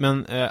bilden,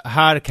 men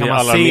här kan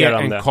man se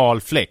en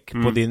kal fläck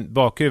på din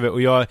bakhuvud,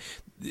 och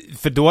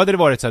för då hade det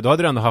varit så här, då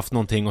hade du ändå haft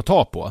någonting att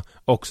ta på.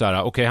 Och så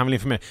här, okej, han vill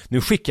informera.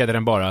 Nu skickade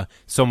den bara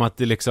som att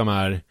det liksom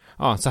är,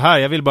 så här,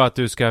 jag vill bara att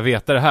du ska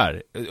veta det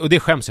här. Och det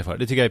skäms jag för,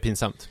 det tycker jag är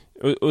pinsamt.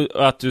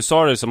 Och att du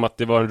sa det som att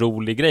det var en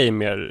rolig grej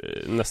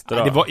mer nästa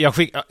dag. Det var,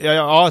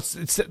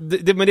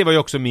 men det var ju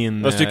också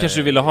min... Fast du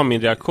kanske ville ha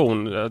min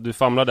reaktion, du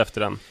famlade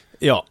efter den.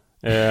 Ja.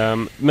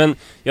 Men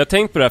jag har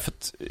tänkt på det här, för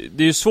att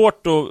det är ju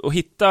svårt att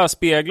hitta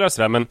speglar och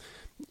sådär, men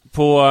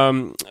på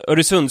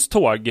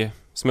Öresundståg,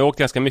 som jag åkt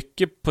ganska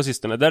mycket på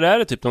sistone, där är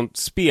det typ någon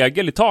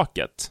spegel i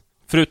taket.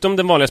 Förutom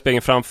den vanliga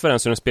spegeln framför en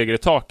så är det en spegel i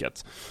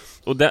taket.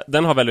 Och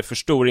den har väldigt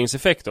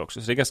förstoringseffekt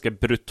också, så det är en ganska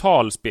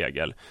brutal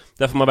spegel.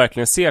 Där får man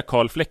verkligen se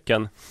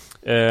kalfläcken.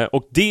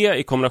 Och det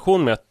i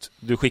kombination med att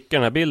du skickar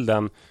den här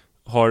bilden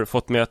har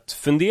fått mig att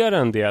fundera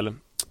en del.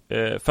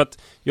 För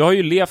att jag har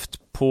ju levt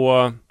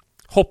på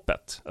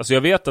hoppet. Alltså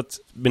jag vet att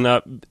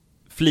mina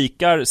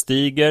flikar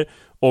stiger,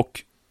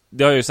 och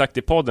det har jag ju sagt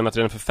i podden att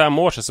redan för 5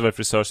 år sedan så var det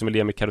frisör som ville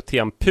ge mig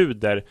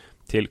karotenpuder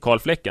till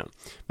kalfläcken.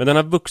 Men den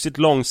har vuxit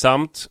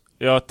långsamt.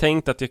 Jag har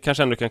tänkt att jag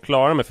kanske ändå kan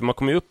klara mig, för man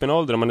kommer ju upp i en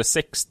ålder, om man är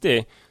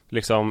 60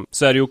 liksom,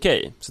 så är det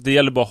okej. Så det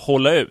gäller bara att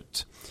hålla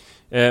ut.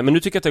 Men nu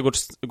tycker jag att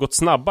det har gått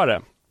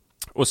snabbare.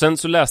 Och sen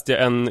så läste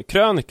jag en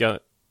krönika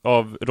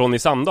av Ronny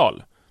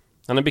Sandahl.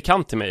 Han är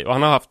bekant till mig, och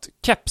han har haft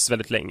keps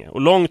väldigt länge,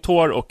 och långt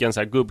hår och en så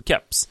här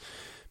gubbkeps.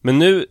 Men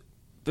nu,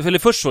 eller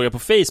först såg jag på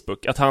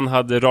Facebook att han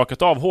hade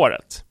rakat av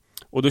håret.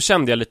 Och då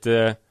kände jag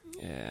lite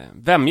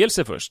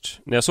vämjelse först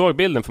när jag såg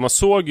bilden, för man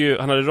såg ju,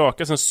 han hade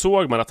rakat, sen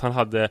såg man att han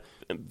hade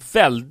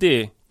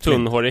väldigt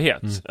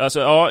tunnhårighet.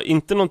 Alltså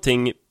inte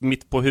någonting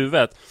mitt på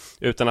huvudet,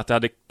 utan att det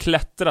hade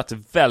klättrat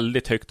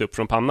väldigt högt upp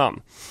från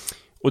pannan.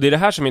 Och det är det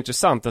här som är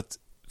intressant, att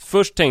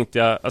först tänkte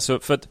jag, alltså,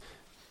 för att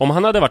om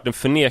han hade varit en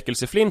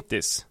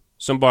förnekelseflintis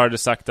som bara hade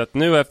sagt att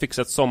nu har jag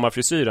fixat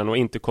sommarfrisyren och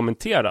inte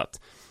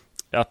kommenterat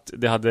att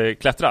det hade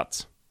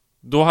klättrat,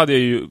 då hade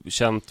jag ju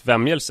känt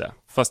vämjelse,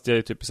 fast jag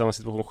är typ i samma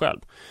situation själv.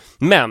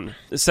 Men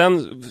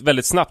sen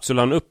väldigt snabbt så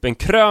la han upp en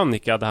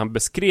krönika där han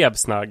beskrev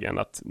snaggen,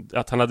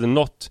 att han hade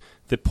nått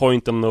the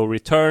point of no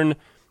return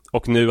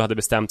och nu hade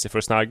bestämt sig för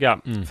att snagga.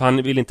 För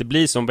han vill inte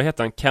bli som, vad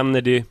heter han?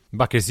 Kennedy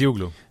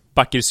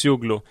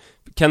Bakircioglu.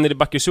 Kennedy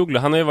Bakircioglu,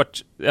 han har ju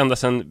varit ända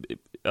sedan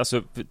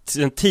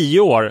 10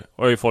 år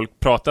har ju folk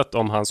pratat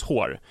om hans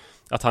hår,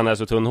 att han är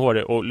så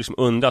tunnhårig, och liksom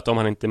undrat om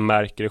han inte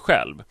märker det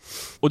själv.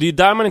 Och det är ju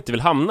där man inte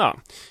vill hamna.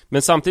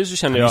 Men samtidigt så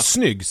känner jag... Han är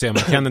snygg, säger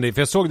man, Kennedy.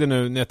 För jag såg det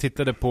nu när jag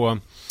tittade på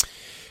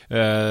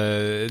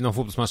någon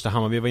fotbollsmatch där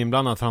Hammarby var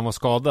inblandad, för han var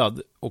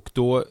skadad. Och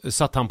då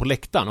satt han på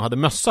läktaren och hade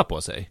mössa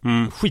på sig.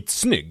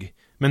 Skitsnygg.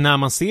 Men när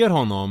man ser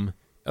honom,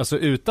 alltså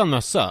utan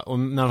mössa, och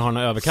när han har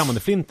den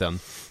överkammande flinten,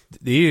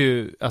 det är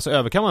ju, alltså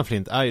överkammande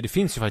flint det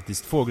finns ju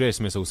faktiskt få grejer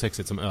som är så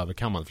osexigt som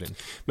överkammande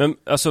flint. Men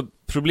alltså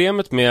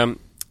problemet med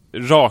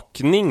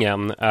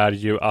rakningen är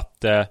ju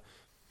att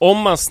om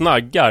man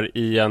snaggar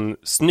i en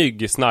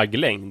snygg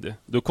snagglängd,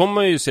 då kommer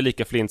man ju se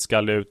lika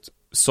flintskallig ut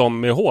som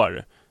med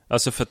hår.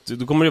 Alltså för att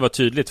då kommer det vara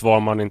tydligt var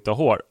man inte har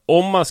hår.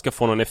 Om man ska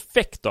få någon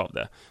effekt av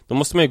det, då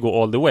måste man ju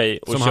gå all the way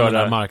och som köra... han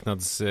den där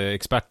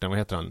marknadsexperten, vad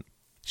heter han?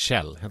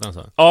 Kjell, heter han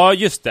så? Ja,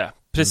 just det.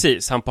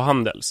 Precis, han på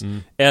Handels.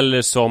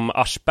 Eller som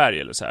Aschberg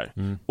eller så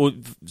här. Och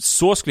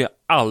så skulle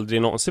jag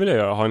aldrig någonsin vilja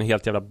göra, ha en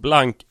helt jävla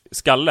blank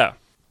skalle.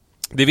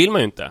 Det vill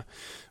man ju inte.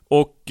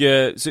 Och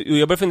så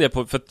jag börjar fundera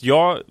på, för att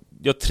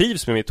jag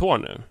trivs med mitt hår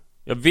nu.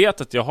 Jag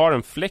vet att jag har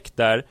en fläck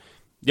där.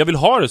 Jag vill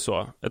ha det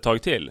så ett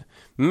tag till.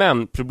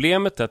 Men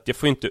problemet är att jag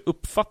får inte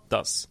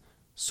uppfattas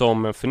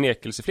som en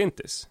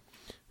förnekelseflintis.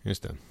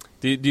 Just det.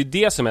 Det är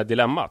det som är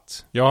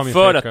dilemmat. Jag har min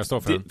för fläck, att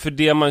för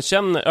det man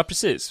känner, ja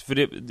precis,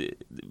 för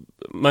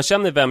man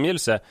känner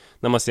vämjelse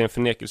när man ser en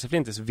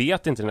förnekelseflint, så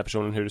vet inte den här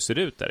personen hur det ser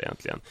ut där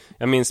egentligen.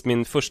 Jag minns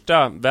min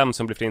första vän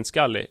som blev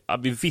flintskallig.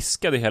 Vi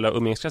viskade hela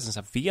umgängskretsen så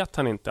här, vet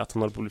han inte att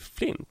han håller på att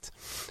bli flint?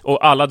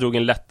 Och alla drog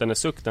en lättande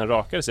suck när han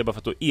rakade sig, bara för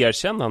att då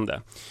erkänna han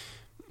det.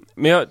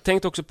 Men jag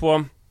tänkte också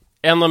på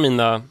en av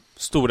mina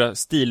stora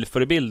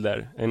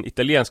stilförebilder, en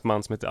italiensk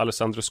man som heter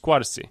Alessandro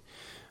Squarci.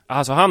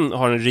 Alltså han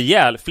har en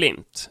rejäl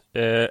flint.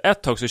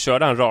 Ett tag så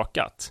körde han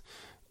rakat.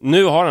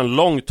 Nu har han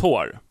långt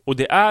hår. Och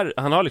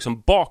han har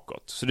liksom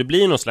bakåt. Så det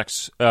blir någon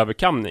slags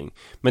överkamning.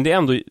 Men det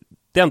är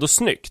ändå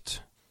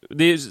snyggt.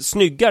 Det är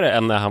snyggare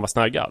än när han var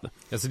snaggad.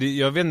 Alltså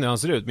jag vet inte hur han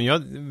ser ut.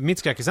 Men mitt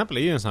skräckexempel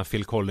är ju en sån här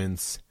Phil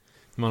Collins.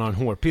 Man har en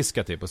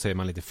hårpiska typ och säger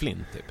man lite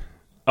flint typ.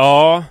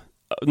 Ja,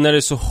 när det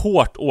är så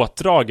hårt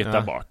åtdraget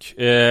där bak.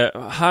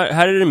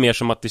 Här är det mer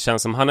som att det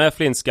känns som han är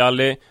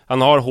flintskallig,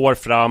 han har hår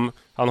fram,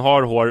 han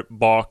har hår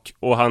bak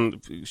och han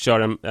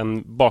kör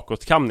en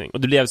bakåtkamning.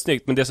 Och det blir jävligt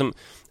snyggt, men det som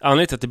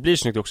anledningen till att det blir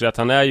snyggt också är att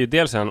han är ju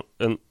dels en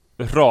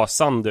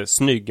rasande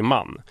snygg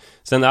man.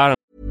 Sen är han...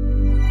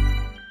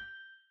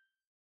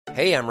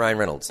 Hey, I'm Ryan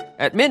Reynolds.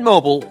 At Mint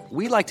Mobile,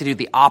 we like to do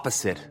the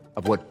opposite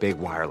of what Big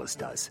Wireless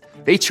does.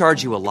 They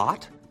charge you a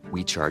lot.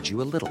 We charge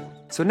you a little.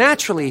 So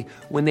naturally,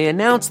 when they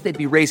announced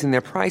they'd be raising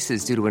their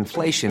prices due to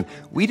inflation,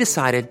 we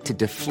decided to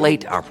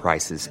deflate our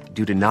prices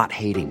due to not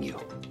hating you.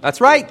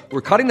 That's right.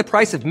 We're cutting the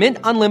price of Mint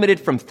Unlimited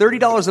from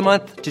 $30 a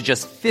month to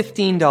just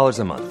 $15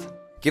 a month.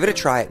 Give it a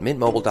try at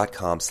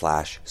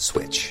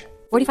mintmobile.com/switch.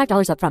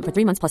 $45 up front for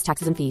 3 months plus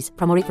taxes and fees.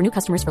 Promo rate for new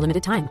customers for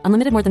limited time.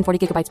 Unlimited more than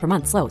 40 gigabytes per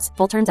month slows.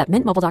 Full terms at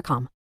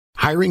mintmobile.com.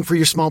 Hiring for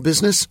your small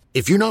business?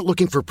 If you're not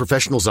looking for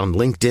professionals on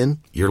LinkedIn,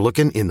 you're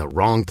looking in the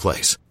wrong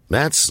place.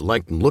 That's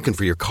like looking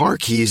for your car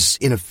keys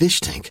in a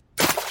fish tank.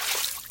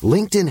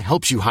 LinkedIn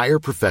helps you hire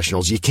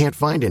professionals you can't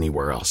find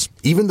anywhere else,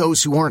 even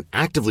those who aren't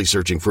actively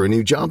searching for a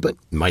new job but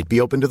might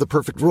be open to the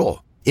perfect role.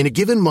 In a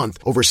given month,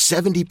 over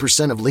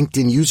 70% of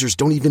LinkedIn users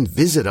don't even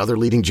visit other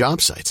leading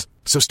job sites.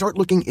 So start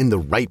looking in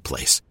the right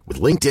place.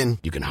 With LinkedIn,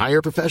 you can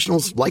hire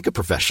professionals like a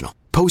professional.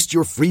 Post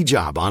your free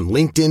job on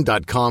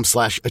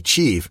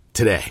linkedin.com/achieve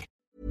today.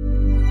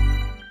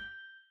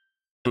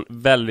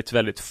 Väldigt,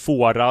 väldigt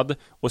fårad.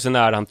 Och sen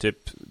är han typ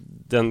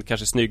den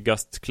kanske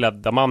snyggast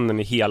klädda mannen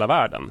i hela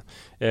världen.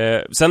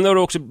 Sen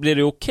blir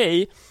det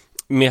okej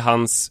med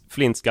hans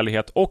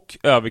flintskallighet och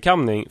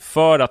överkamning,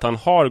 för att han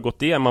har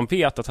gått igenom, man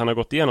vet att han har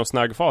gått igenom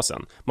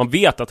snaggfasen. Man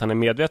vet att han är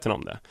medveten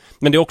om det.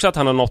 Men det är också att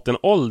han har nått en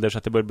ålder så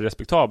att det börjar bli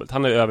respektabelt.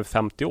 Han är över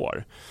 50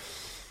 år.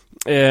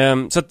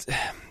 Så att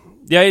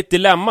jag är i ett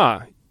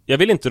dilemma. Jag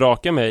vill inte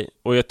raka mig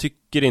och jag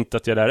tycker inte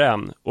att jag är där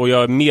än. Och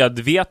jag är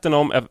medveten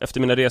om, efter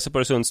mina resor på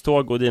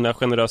Öresundståg och dina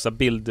generösa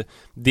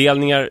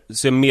bilddelningar,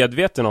 så är jag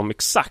medveten om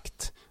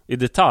exakt i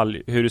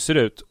detalj hur det ser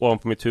ut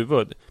ovanpå mitt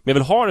huvud. Men jag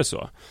vill ha det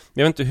så.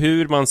 Jag vet inte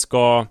hur man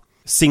ska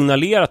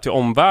signalera till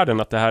omvärlden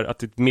att det är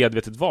ett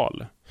medvetet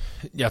val.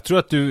 Jag tror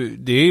att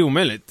det är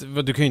omöjligt.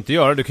 Du kan ju inte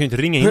göra, du kan ju inte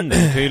ringa in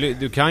dig.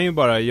 Du kan ju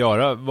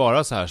bara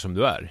vara så här som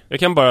du är. Jag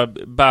kan bara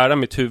bära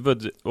mitt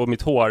huvud och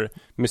mitt hår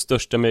med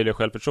största möjliga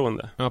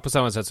självförtroende. Ja, på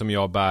samma sätt som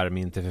jag bär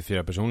min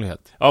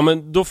TV4-personlighet. Ja,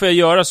 men då får jag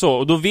göra så.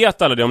 Och då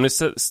vet alla det. Om ni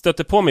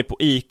stöter på mig på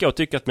Ica och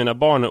tycker att mina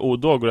barn är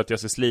odågor och att jag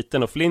ser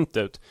sliten och flint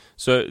ut,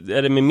 så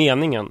är det med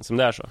meningen som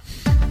det är så.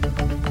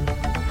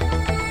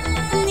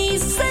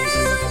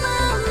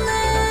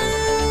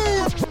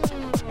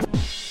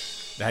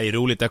 Det här är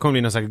roligt, det kommer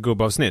bli någon slags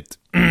gubbavsnitt.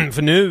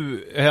 För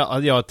nu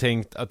hade jag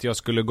tänkt att jag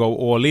skulle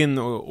gå all in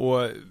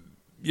och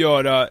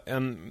göra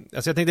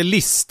alltså jag tänkte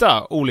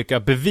lista olika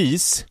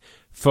bevis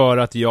för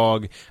att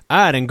jag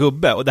är en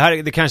gubbe. Och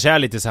det kanske är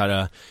lite så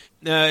här.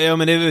 Ja,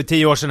 men det är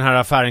 10 år sedan den här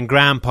affären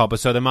Grandpa på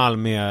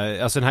Södermalm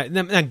med, alltså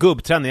den här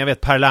gubbtrenden. Jag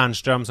vet Per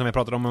Lernström som jag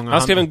pratade om många.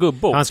 Han skrev en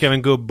gubbok. Han skrev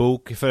en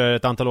gubbok för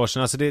ett antal år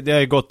sedan. Alltså det har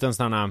ju gått en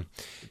sån här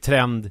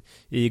trend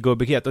i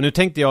gubbighet. Och nu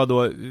tänkte jag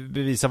då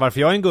bevisa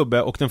varför jag är en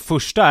gubbe. Och den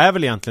första är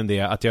väl egentligen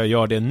det att jag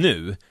gör det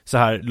nu, så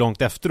här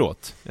långt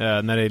efteråt,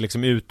 när det är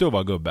liksom ute och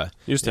var gubbe.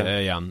 Just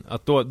det. Igen.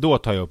 Att då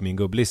tar jag upp min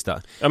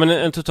gubblista. Ja, men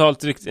en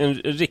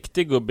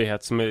riktig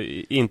gubbighet som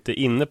är inte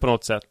inne på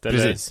något sätt. Eller...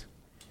 Precis.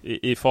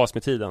 I fas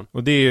med tiden.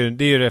 Och det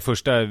är ju det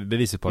första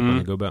beviset på att man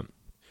är gubbe.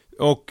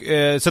 Och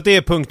så att det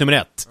är punkt nummer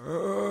 1.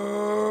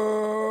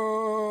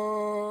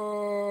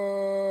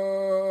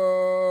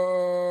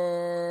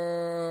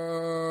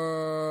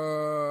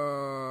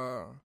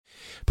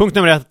 Punkt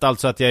nummer 1,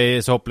 alltså att jag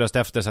är så hopplöst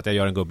efter så att jag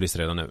gör en gubblista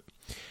redan nu.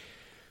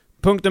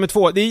 Punkt nummer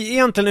 2, det är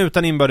egentligen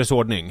utan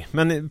inbördesordning.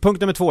 Men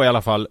punkt nummer 2 i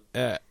alla fall.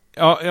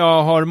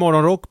 Jag har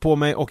morgonrock på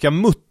mig och jag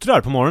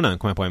muttrar på morgonen,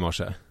 kom jag på i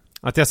morse.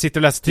 Att jag sitter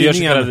och läser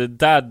tidningen. Det gör så kallade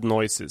dad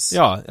noises.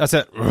 Ja,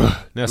 alltså,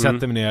 när jag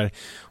sätter mig ner,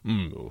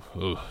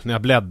 när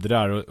jag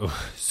bläddrar och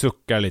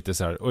suckar lite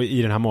så här, och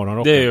i den här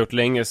morgonrocken. Det har jag gjort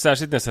länge,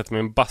 särskilt när jag sätter mig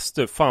i en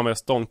bastu. Fan vad jag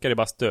stonkar i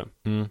bastu.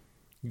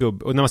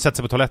 Gubb. Och när man sätter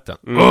sig på toaletten.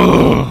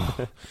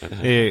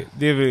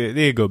 Det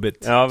är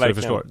gubbigt. Ja, verkligen. Så du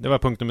förstår. Det var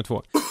punkt nummer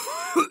 2.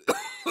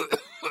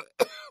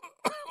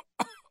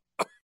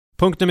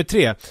 Punkt nummer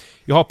 3.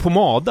 Jag har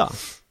pomada.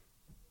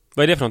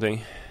 Vad är det för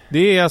någonting?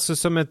 Det är alltså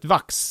som ett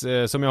vax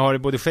som jag har i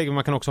både skägg, men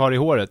man kan också ha det i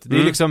håret. Det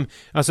är liksom,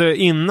 alltså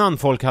innan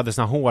folk hade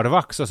såna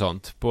hårvax och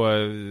sånt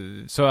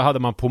så hade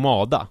man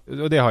pomada.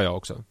 Och det har jag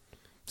också.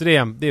 Så det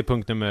är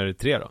punkt nummer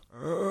 3 då.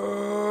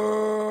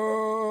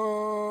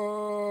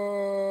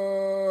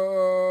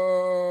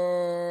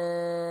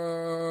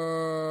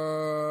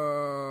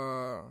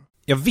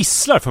 Jag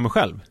visslar för mig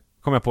själv,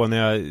 kom jag på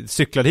när jag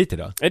cyklade hit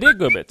idag. Är det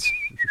gubbigt?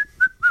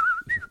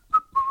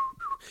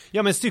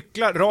 Ja, men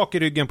cykla rak i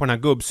ryggen på den här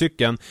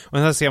gubbcykeln. Och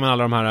sen ser man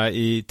alla de här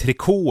i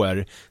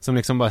trikåer som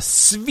liksom bara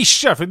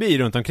svischar förbi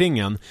runt omkring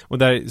en. Och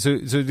där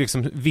så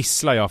liksom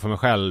visslar jag för mig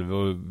själv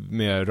och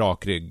med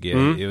rak rygg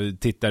och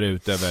tittar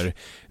ut över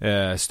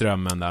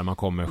strömmen där man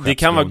kommer. Det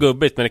kan vara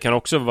gubbigt, men det kan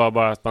också vara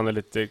bara att man är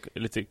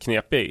lite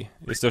knepig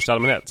i största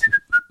allmänhet.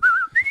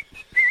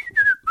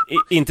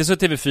 Inte så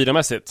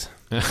TV4-mässigt.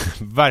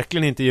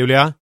 Verkligen inte,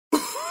 Julia.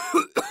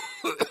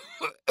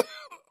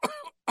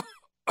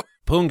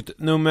 Punkt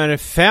nummer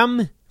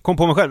 5 kom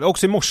på mig själv,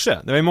 också i morse.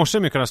 Det var i morse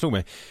mycket jag slog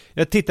mig.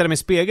 Jag tittade mig i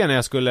spegeln när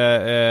jag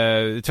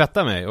skulle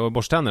tvätta mig och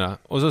borsta tänderna.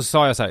 Och så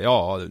sa jag så här: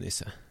 ja du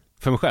Nisse.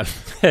 För mig själv.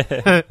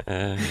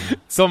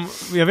 Som,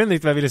 jag vet inte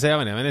riktigt vad jag ville säga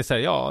med det. Men det är så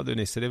här: ja du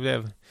Nisse, det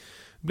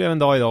blev en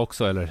dag idag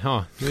också. Eller,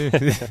 ja,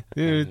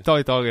 du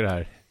tar tag i det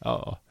här.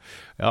 Ja.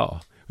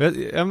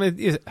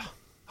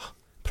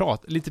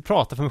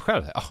 Prata för mig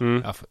själv.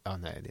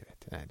 Nej, det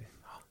vet jag.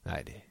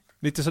 Nej, det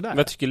lite sådär.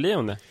 Vad tycker Li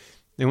om det?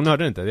 Nej, hon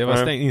hörde inte. Det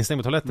var instängd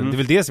på toaletten. Det är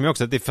väl det som jag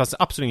också, att det fanns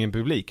absolut ingen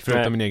publik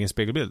förutom min egen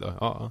spegelbild då.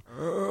 Ja.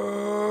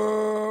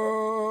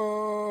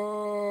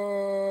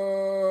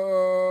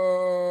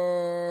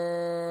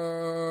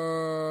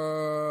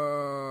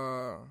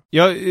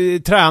 Jag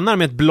tränar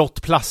med ett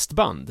blått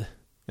plastband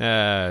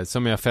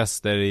som jag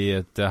fäster i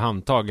ett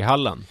handtag i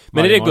hallen.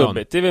 Men är det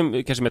gubbigt? Det är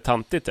väl kanske mer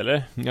tantigt,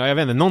 eller? Ja, jag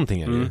vet inte,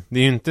 någonting är det. Det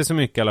är ju inte så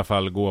mycket i alla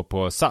fall gå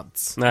på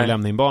sats och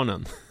lämna in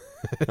barnen.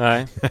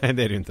 Nej. Nej,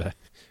 det är det inte.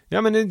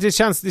 Ja, men det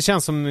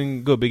känns som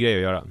en gubbig grej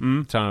att göra.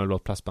 Träna med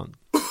blått plastband.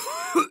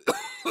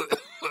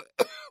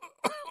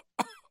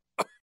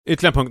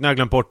 Ytterligare en punkt, när jag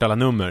glömt bort alla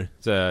nummer,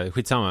 så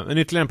skitsamma. Men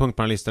ytterligare en punkt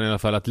på den här listan är i alla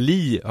fall att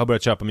Li har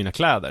börjat köpa mina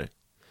kläder.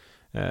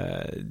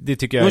 Det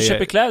tycker jag. Hon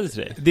köper kläder till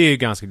dig? Det är ju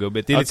ganska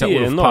gubbigt. Det är lite så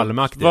Olof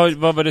Palme-aktigt.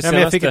 Vad var det senaste?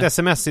 Men jag fick ett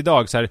sms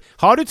idag så här: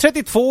 har du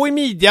 32 i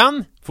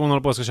midjan? För hon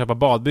håller på att ska köpa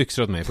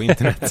badbyxor åt mig på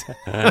internet.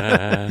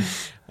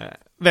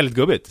 Väldigt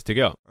gubbigt,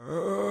 tycker jag.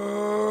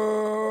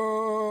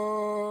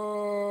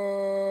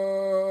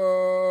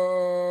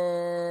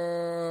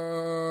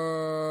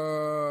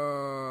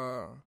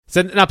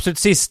 Sen den absolut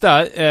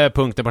sista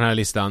punkten på den här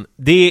listan,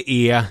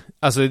 det är,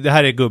 alltså det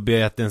här är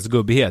gubbighetens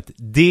gubbighet,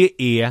 det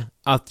är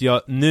att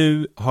jag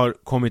nu har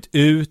kommit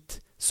ut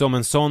som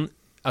en sån,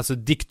 alltså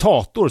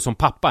diktator som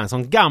pappa, en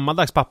sån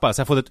gammaldags pappa, så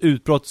jag har fått ett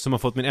utbrott som har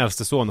fått min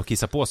äldste son att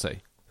kissa på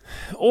sig.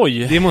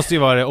 Oj! Det måste ju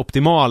vara det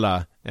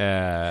optimala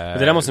det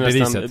där måste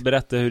nästan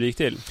berätta hur det gick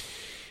till.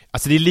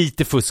 Alltså det är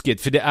lite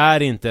fuskigt, för det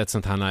är inte ett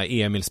sånt här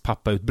Emils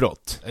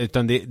pappa-utbrott,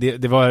 utan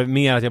det var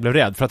mer att jag blev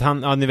rädd. För att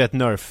han, ni vet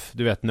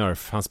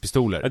Nerf, hans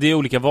pistoler. Ja, det är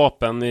olika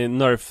vapen i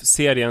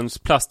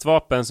Nerf-seriens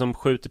plastvapen som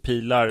skjuter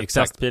pilar,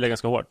 plastpilar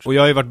ganska hårt. Och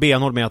jag har ju varit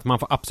benhård med att man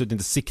får absolut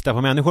inte sikta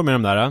på människor med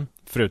de där,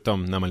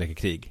 förutom när man leker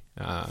krig.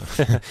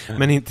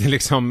 Men inte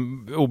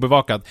liksom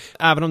obevakat.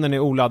 Även om den är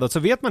oladdad så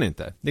vet man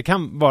inte. Det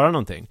kan vara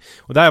någonting.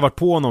 Och där har jag varit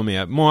på honom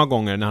med många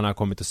gånger när han har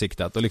kommit och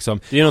siktat och liksom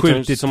det är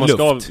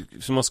något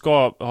som man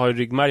ska ha i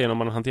ryggmärgen om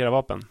man hanterar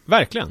vapen.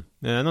 Verkligen.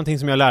 Någonting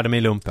som jag lärde mig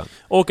i lumpen.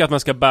 Och att man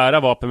ska bära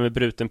vapen med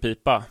bruten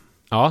pipa.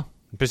 Ja,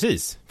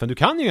 precis. För du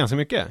kan ju ganska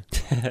mycket.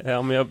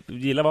 Ja, men jag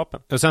gillar vapen.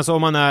 Och sen så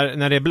om man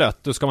när det är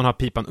blött, då ska man ha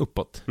pipan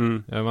uppåt.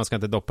 Man ska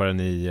inte doppa den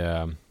i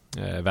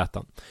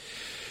vätan.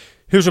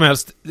 Hur som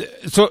helst,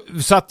 så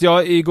satt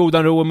jag i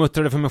godan ro och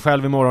muttrade för mig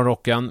själv i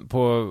morgonrocken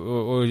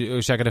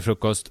och käkade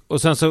frukost.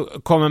 Och sen så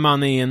kommer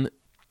man in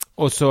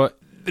och så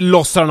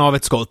lossar han av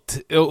ett skott.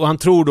 Och han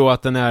tror då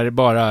att den är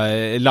bara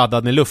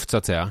laddad med luft så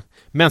att säga.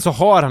 Men så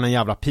har han en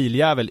jävla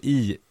piljävel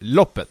i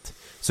loppet.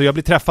 Så jag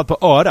blir träffad på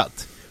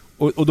örat.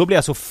 Och då blir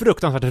jag så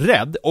fruktansvärt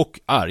rädd och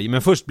arg.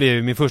 Men först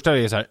blir min första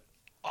grej så här,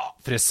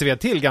 för det sved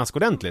till ganska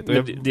ordentligt.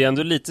 Och det är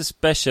ändå lite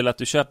special att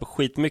du köper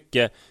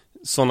skitmycket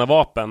såna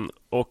vapen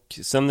och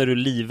sen är du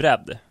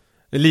livrädd.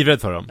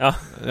 Livrädd för dem? Ja,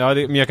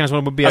 men jag kanske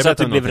håller på att bearbeta.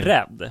 alltså att du blev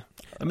rädd.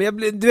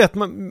 Men du vet,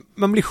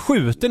 man blir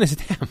skjuten i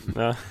sitt hem.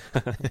 Ja.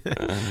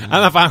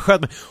 Han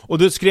sköt mig. Och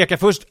då skrek jag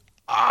först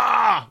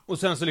och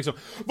sen så liksom,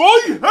 vad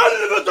i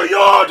helvete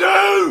gör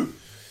du?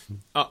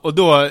 Ja, och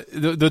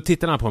då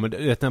tittade han på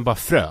mig, den bara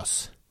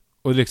frös.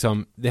 Och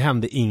liksom, det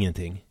hände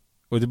ingenting.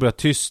 Och det blev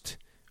tyst.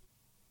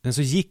 Sen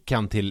så gick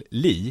han till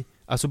Li,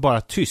 alltså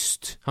bara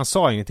tyst. Han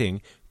sa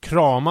ingenting,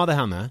 kramade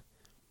henne.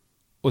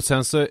 Och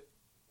sen så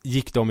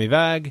gick de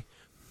iväg.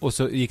 Och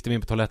så gick de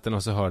in på toaletten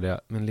och så hörde jag,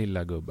 men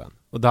lilla gubben.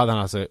 Och då hade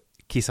han alltså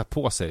kissat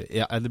på sig.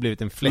 Jag hade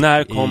blivit en fläck.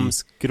 När kom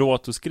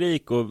gråt och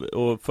skrik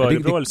och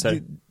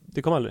förebråelser?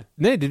 Det kom aldrig.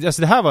 Nej,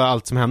 alltså det här var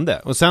allt som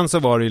hände. Och sen så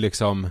var det ju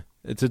liksom,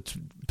 så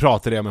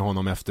pratade jag med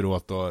honom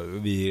efteråt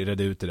och vi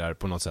redde ut det där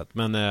på något sätt.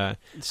 Men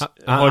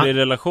har din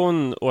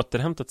relation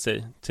återhämtat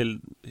sig till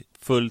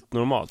fullt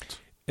normalt?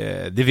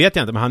 Det vet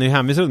jag inte, men han är ju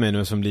hänvisad med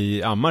nu som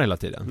blir ammar hela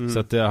tiden. Så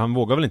att han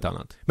vågar väl inte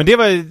annat. Men det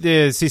var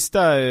det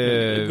sista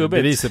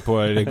beviset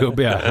på det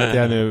gubbiga. Att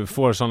jag nu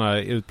får sådana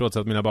utbrott så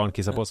att mina barn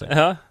kissar på sig.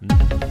 Ja.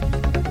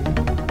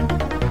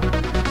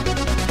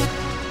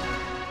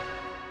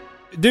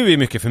 Du är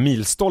mycket för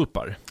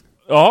milstolpar.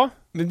 Ja.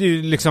 Men det är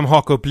ju liksom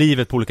haka upp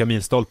livet på olika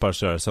milstolpar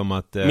så som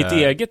att... Mitt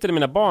eget eller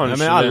mina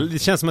barns? Ja, men det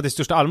känns som att det är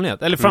största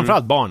allmänhet. Eller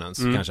framförallt barnens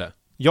kanske.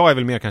 Jag är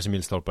väl mer kanske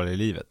milstolpar i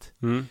livet.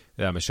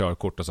 Det här med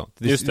körkort och sånt.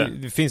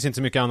 Det finns inte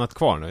så mycket annat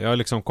kvar nu. Jag har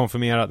liksom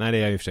konfirmerat, nej det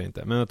är jag i och för sig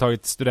inte. Men jag har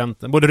tagit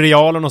studenten, både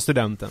realen och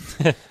studenten.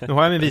 Nu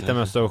har jag min vita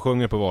mössa och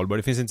sjunger på valborg.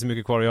 Det finns inte så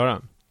mycket kvar att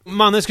göra.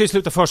 Mannen ska ju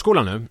sluta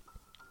förskolan nu.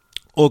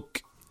 Och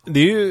det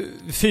är ju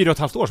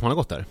 4,5 år som han har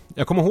gått där.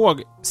 Jag kommer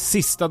ihåg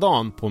sista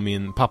dagen på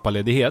min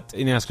pappaledighet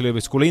innan jag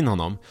skulle skola in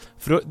honom.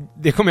 För då,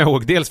 det kommer jag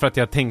ihåg dels för att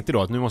jag tänkte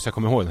då att nu måste jag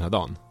komma ihåg den här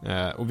dagen.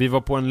 Och vi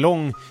var på en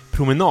lång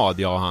promenad,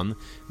 jag och han,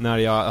 när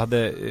jag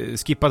hade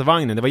skippat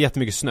vagnen. Det var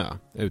jättemycket snö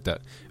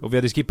ute. Och vi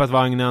hade skippat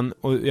vagnen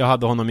och jag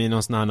hade honom i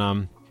någon sån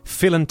här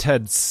Phil &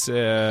 Teds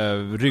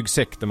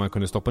ryggsäck där man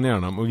kunde stoppa ner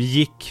honom. Och vi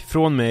gick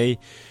från mig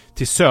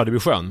till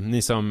Söderbysjön.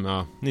 Ni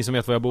som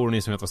vet var jag bor och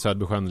ni som vet var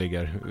Söderbysjön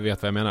ligger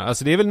vet vad jag menar.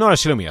 Alltså det är väl några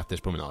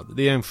kilometers promenad.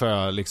 Det är en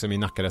sjö liksom i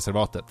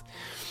Nackareservatet.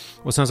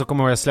 Och sen så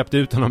kommer jag släppte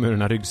ut honom ur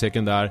den här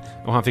ryggsäcken där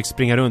och han fick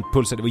springa runt,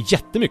 pulsa. Det var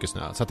jättemycket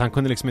snö så att han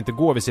kunde liksom inte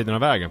gå vid sidan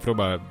av vägen för då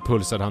bara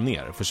pulsade han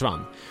ner och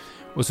försvann.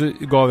 Och så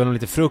gav jag honom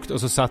lite frukt och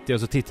så satt jag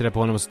och så tittade jag på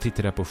honom och så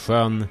tittade jag på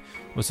sjön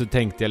och så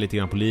tänkte jag lite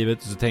grann på livet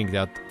och så tänkte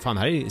jag att fan,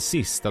 här är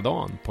sista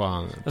dagen på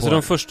han. Alltså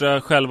de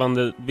första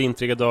skälvande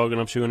vintriga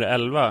dagarna av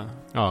 2011.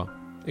 Ja,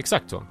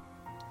 exakt så.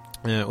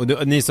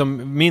 Och ni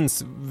som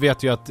minns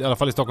vet ju att i alla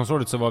fall i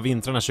Stockholmsrådet så var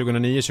vintrarna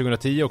 2009,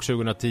 2010 och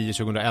 2010,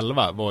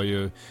 2011 var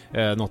ju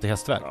något i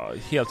hästväg. Ja,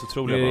 helt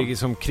otroliga. Det är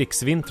som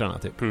krigsvintrarna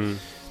typ.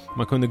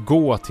 Man kunde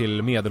gå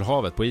till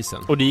Medelhavet på isen.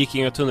 Och det gick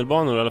inga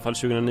tunnelbanor i alla fall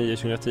 2009,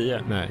 2010.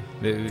 Nej.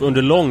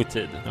 Under lång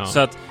tid. Ja. Så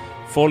att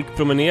folk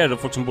promenerade, och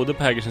folk som bodde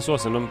på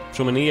Hägerstensåsen, de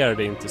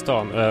promenerade in till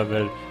stan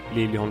över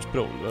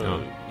Liljeholmsbron. Ja.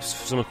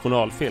 Som en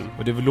journalfilm.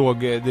 Och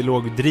det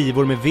låg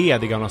drivor med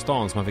ved i Gamla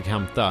stan som man fick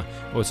hämta.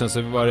 Och sen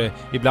så var det,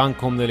 ibland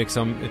kom det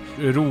liksom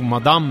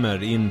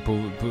romadammer in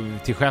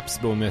till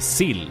Skeppsbron med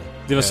sill.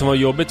 Det var som var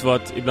jobbigt var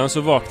att ibland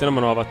så vaknade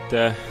man av att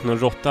någon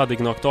råtta hade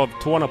gnagt av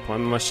tårna på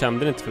en, men man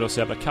kände det inte för det var så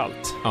jävla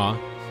kallt. Ja,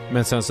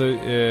 men sen så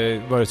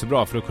var det så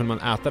bra för då kunde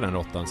man äta den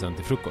råttan sen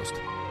till frukost.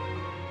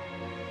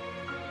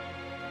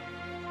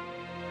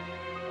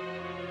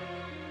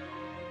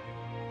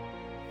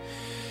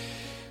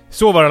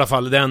 Så var det i alla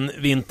fall den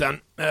vintern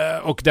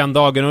och den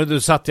dagen, och då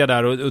satt jag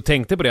där och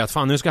tänkte på det att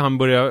fan, nu ska han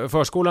börja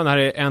förskolan, det här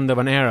är end of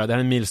an era, det här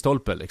är en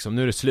milstolpe liksom,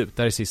 nu är det slut,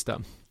 det här är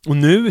sista. Och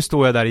nu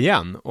står jag där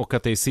igen och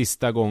att det är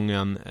sista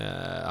gången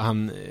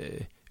han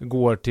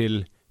går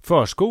till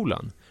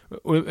förskolan.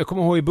 Och jag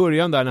kommer ihåg i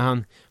början där när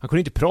han kunde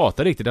inte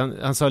prata riktigt.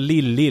 Han sa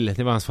lill,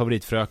 det var hans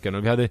favoritfröken.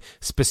 Och vi hade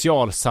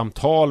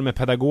specialsamtal med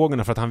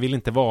pedagogerna för att han ville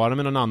inte vara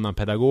med någon annan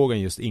pedagog än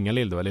just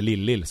Inga-Lill då, eller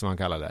Lill som han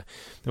kallade det.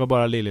 Det var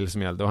bara Lill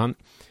som gällde. Och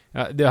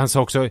han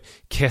sa också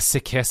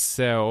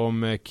kesse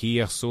om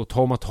keso,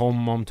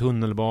 tom om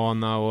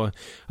tunnelbana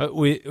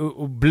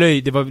och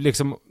blöj. Det var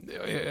liksom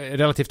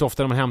relativt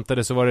ofta när man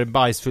hämtade så var det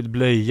bajsfylld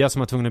blöja som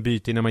man var tvungen att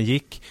byta innan man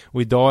gick.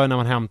 Och idag när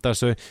man hämtar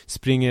så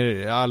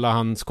springer alla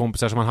hans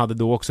kompisar som han hade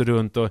då också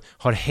runt och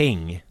har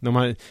häng.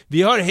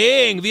 Vi har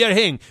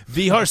häng,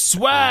 vi har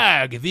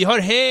swag, vi har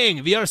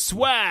häng, vi har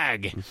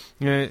swag.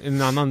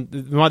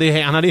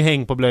 Han hade ju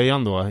häng på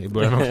blöjan då i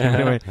början.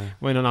 Det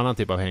var ju någon annan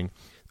typ av häng.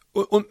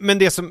 Men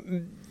det som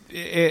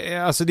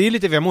alltså det är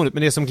lite vemodigt,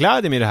 men det som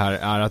gläder mig i det här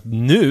är att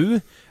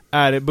nu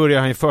börjar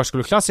han i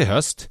förskoleklass i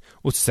höst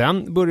och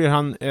sen börjar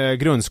han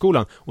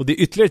grundskolan och det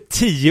är ytterligare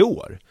 10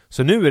 år.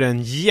 Så nu är det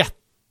en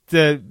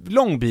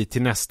jättelång bit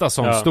till nästa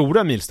som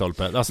stora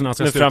milstolpe. Alltså när han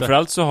ska men sluta.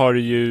 framförallt så har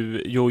du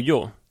ju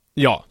Jojo.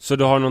 Ja. Så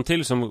du har någon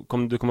till som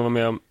du kommer vara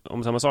med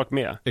om samma sak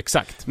med.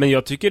 Exakt. Men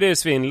jag tycker det är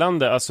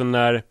svindlande alltså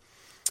när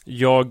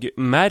jag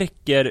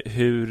märker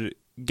hur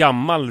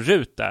gammal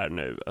Rut är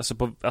nu. Alltså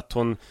på att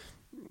hon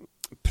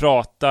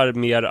pratar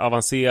mer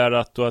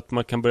avancerat och att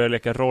man kan börja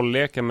leka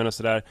rolllekar med och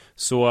sådär,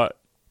 så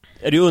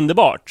är det ju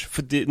underbart.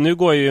 För nu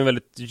går ju en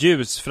väldigt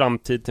ljus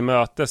framtid till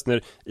mötes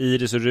när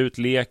Iris och Rut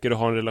leker och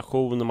har en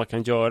relation och man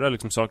kan göra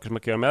liksom saker som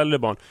man kan göra med äldre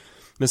barn.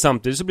 Men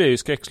samtidigt så blir jag ju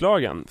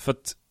skräckslagen för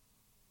att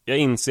jag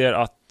inser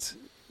att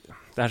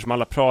det här som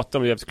alla pratar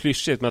om är jävligt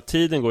klyschigt, men att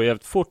tiden går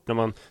jävligt fort när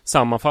man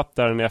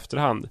sammanfattar den i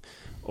efterhand.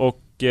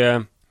 Och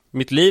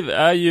mitt liv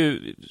är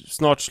ju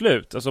snart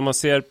slut. Alltså om man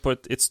ser på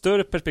ett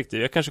större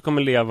perspektiv. Jag kanske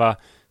kommer leva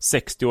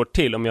 60 år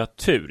till om jag har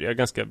tur. Jag har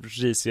ganska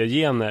risiga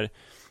gener.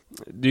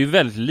 Det är ju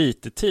väldigt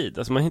lite tid.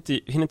 Alltså man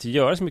hinner inte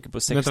göra så mycket på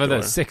 60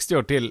 år. 60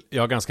 år till,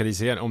 jag har ganska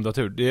risiga gener om du har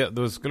tur.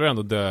 Då skulle du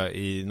ändå dö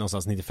i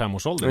någonstans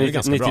 95-årsåldern. Det är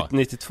ganska bra.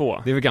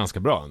 92. Det är väl ganska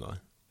bra ändå.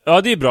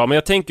 Ja, det är bra, men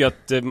jag tänker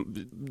att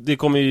det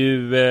kommer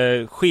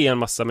ju ske en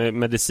massa med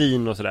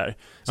medicin och sådär.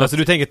 Så alltså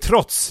du tänker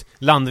trots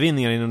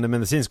landvinningar inom det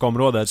medicinska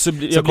området så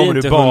jag kommer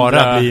du bara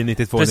 100, bli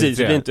 92. Precis,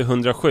 93. det blir inte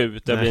 107,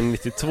 det blir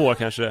 92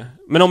 kanske.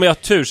 Men om jag har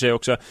tur så är jag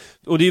också.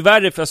 Och det är ju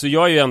värre, för alltså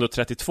jag är ju ändå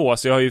 32,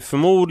 så jag har ju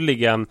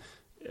förmodligen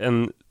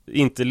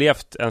inte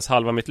levt ens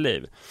halva mitt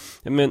liv.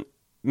 Men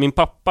min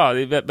pappa,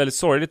 det är väldigt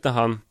sorgligt när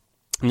han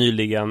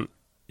nyligen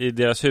i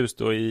deras hus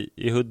då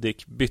i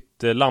Hudik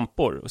bytte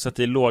lampor och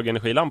satte i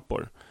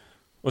lågenergilampor.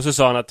 Och så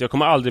sa han att jag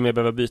kommer aldrig mer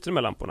behöva byta de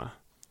här lamporna.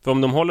 För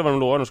om de håller vad de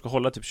lovar, de ska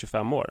hålla typ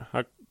 25 år.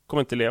 Han kommer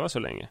inte leva så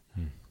länge.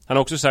 Han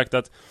har också sagt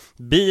att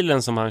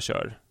bilen som han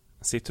kör,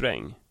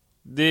 Citroën,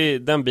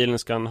 den bilen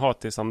ska han ha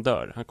tills han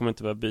dör. Han kommer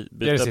inte behöva byta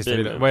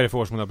bilen. Vad är det för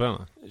årsmodell på den?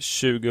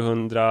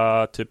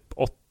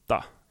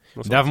 2008.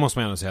 Därför måste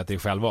man ändå säga att det är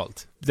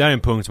självvalt. Det är en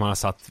punkt som han har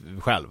satt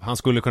själv. Han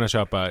skulle kunna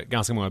köpa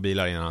ganska många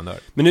bilar innan han dör.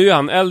 Men nu är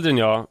han äldre än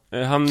jag.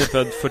 Han är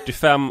född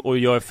 45 och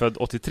jag är född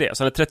 83.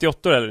 Så han är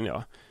 38 år äldre än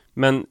jag.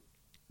 Men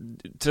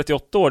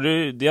 38 år,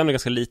 det är ändå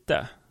ganska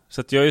lite.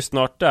 Så att jag är ju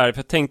snart där. För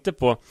jag tänkte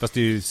på... Fast det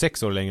är ju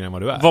 6 år längre än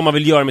vad du är. Vad man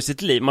vill göra med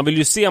sitt liv. Man vill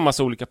ju se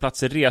massa olika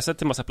platser, resa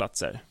till massa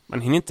platser.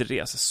 Man hinner inte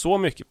resa så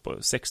mycket på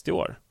 60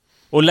 år.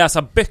 Och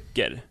läsa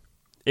böcker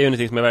är ju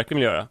någonting som jag verkligen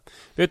vill göra.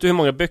 Vet du hur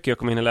många böcker jag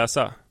kommer hinna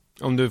läsa?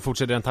 Om du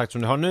fortsätter den takt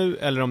som du har nu,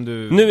 eller om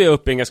du... Nu är jag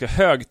uppe i en ganska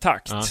hög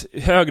takt.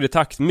 Ja. Högre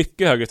takt,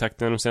 mycket högre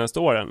takt än de senaste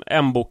åren.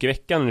 En bok i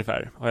veckan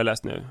ungefär har jag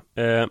läst nu.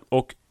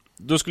 Och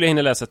då skulle jag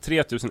hinna läsa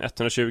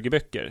 3120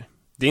 böcker.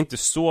 Det är inte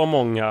så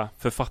många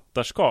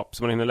författarskap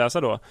som man hinner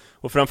läsa då.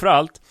 Och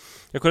framförallt,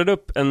 jag kollade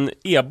upp en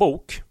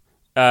e-bok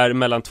är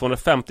mellan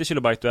 250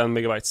 kilobyte och 1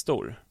 megabyte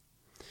stor.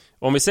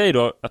 Om vi säger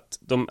då att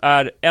de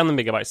är 1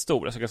 megabyte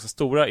stor, alltså ganska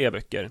stora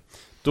e-böcker,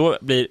 då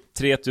blir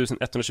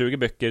 3120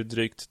 böcker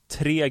drygt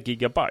 3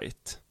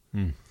 gigabyte.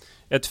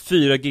 Ett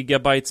 4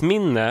 gigabytes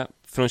minne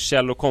från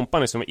Kjell &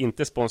 Company som vi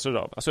inte är sponsrade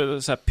av.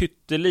 Alltså så här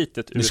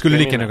pyttelitet. Du skulle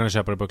lika gärna kunna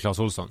köpa det på Clas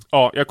Ohlson.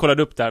 Ja, jag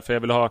kollade upp det här för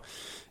jag vill ha...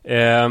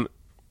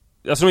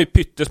 alltså de är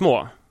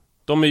pyttesmå.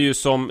 De är ju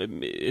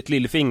som ett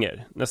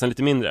lillfinger, nästan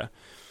lite mindre.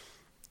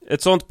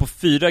 Ett sånt på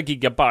 4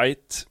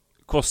 gigabyte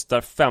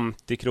kostar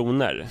 50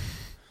 kronor.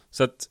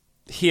 Så att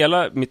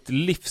hela mitt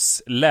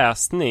livs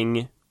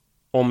läsning,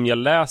 om jag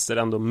läser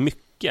ändå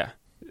mycket,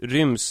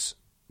 ryms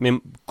med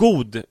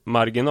god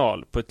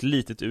marginal på ett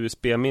litet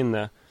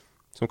USB-minne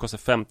som kostar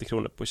 50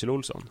 kronor på Kjell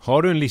Olsson.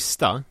 Har du en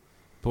lista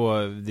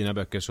på dina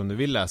böcker som du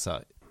vill läsa?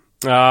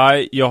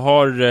 Nej, jag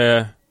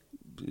har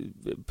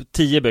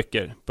 10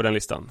 böcker på den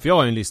listan. För jag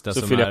har en lista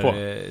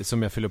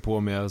som jag fyller på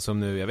med, som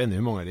nu, jag vet inte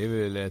hur många, det är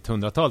väl ett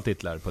 100-tal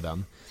titlar på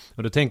den.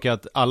 Och då tänker jag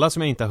att alla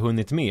som jag inte har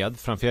hunnit med,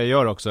 framför jag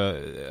gör också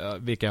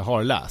vilka jag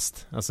har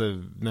läst. Alltså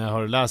när jag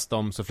har läst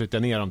dem så flyttar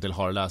jag ner dem till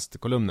har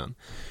läst-kolumnen.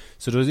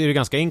 Så då är det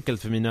ganska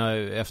enkelt för mina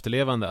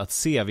efterlevande att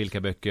se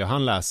vilka böcker jag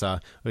hann läsa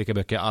och vilka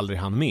böcker jag aldrig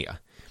hann med.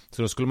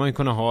 Så då skulle man ju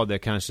kunna ha det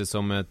kanske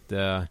som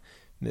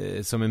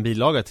som en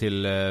bilaga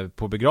till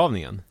på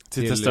begravningen.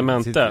 Till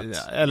testamentet.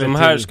 Eller de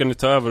här ska ni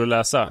ta över och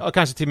läsa. Ja,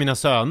 kanske till mina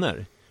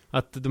söner.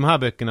 Att de här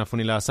böckerna får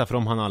ni läsa, för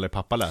de hann aldrig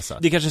pappa läsa.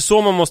 Det är kanske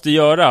så man måste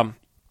göra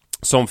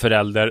som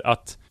förälder,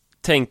 att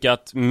tänka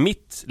att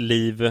mitt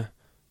liv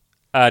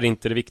är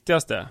inte det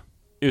viktigaste,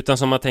 utan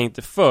som man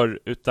tänkte förr,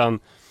 utan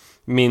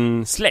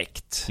min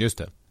släkt. Just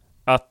det.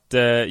 Att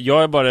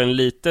jag är bara en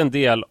liten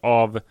del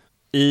av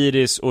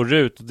Iris och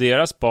Rut och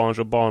deras barns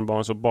och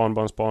barnbarns och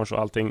barnbarnsbarns och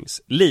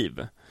alltings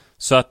liv.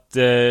 Så att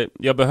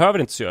jag behöver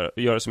inte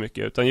göra så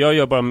mycket, utan jag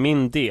gör bara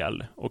min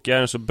del. Och jag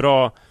är en så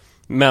bra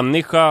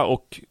människa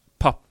och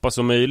pappa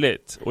som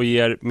möjligt och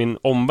ger min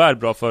omvärld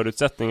bra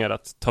förutsättningar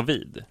att ta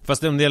vid.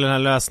 Fast om det gäller den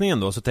här läsningen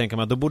då, så tänker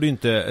man att då borde ju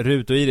inte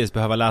Rut och Iris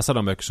behöva läsa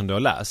de böcker som du har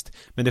läst.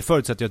 Men det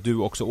förutsätter ju att du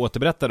också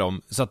återberättar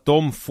dem, så att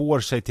de får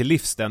sig till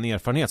livs den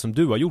erfarenhet som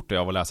du har gjort dig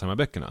av att läsa de här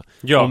böckerna.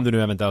 Ja. Om du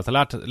nu eventuellt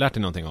har lärt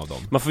dig någonting av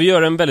dem. Man får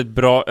göra en väldigt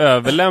bra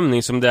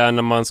överlämning, som det är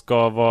när man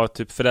ska vara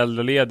typ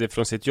föräldraledig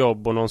från sitt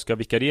jobb och någon ska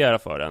vikariera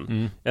för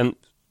en. En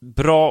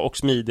bra och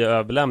smidig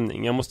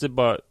överlämning. Jag måste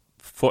bara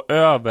få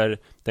över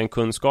den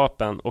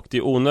kunskapen, och det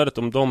är onödigt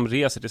om de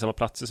reser till samma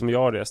platser som jag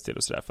har rest till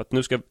och sådär, för att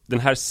nu ska den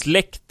här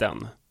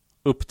släkten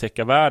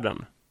upptäcka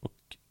världen och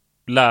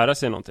lära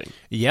sig någonting.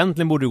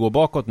 Egentligen borde du gå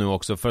bakåt nu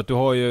också, för att du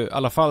har ju i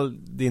alla fall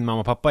din mamma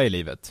och pappa i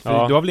livet.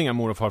 För du har väl inga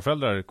mor- och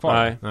farföräldrar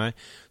kvar? Nej.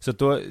 Så att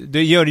då,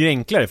 det gör det ju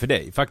enklare för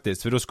dig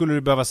faktiskt, för då skulle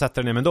du behöva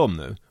sätta dig ner med dem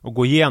nu och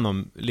gå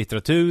igenom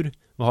litteratur.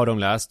 Vad har de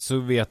läst? Så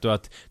vet du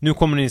att nu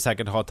kommer ni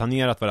säkert ha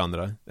tangerat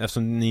varandra,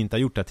 eftersom ni inte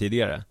har gjort det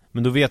tidigare.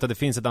 Men då vet du att det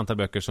finns ett antal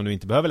böcker som du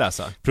inte behöver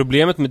läsa.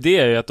 Problemet med det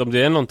är ju att om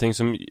det är någonting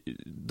som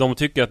de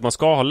tycker att man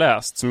ska ha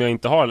läst, som jag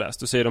inte har läst,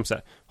 då säger de så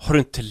här: har du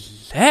inte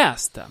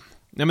läst den?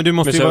 Nej, men du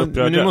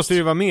måste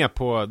ju vara med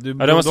på... de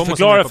måste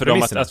förklara för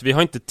dem att vi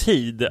har inte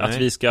tid att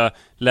vi ska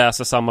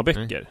läsa samma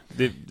böcker.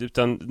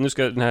 Utan nu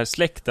ska den här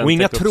släkten... Och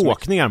inga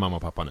tråkningar, mamma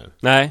och pappa nu.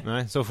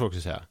 Nej, så får jag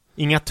också säga.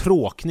 Inga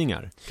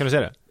tråkningar. Kan du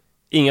säga det?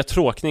 Inga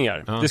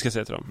tråkningar, det ska jag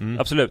säga till dem.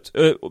 Absolut.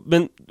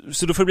 Men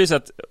så då får det bli så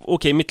att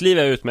okej, mitt liv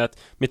är utmätt.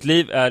 Mitt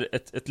liv är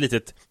ett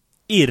litet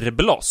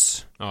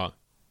irrbloss. Ja.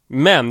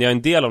 Men jag är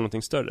en del av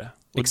någonting större.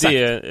 Och Exakt.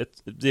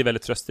 det är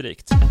väldigt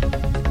trösterikt.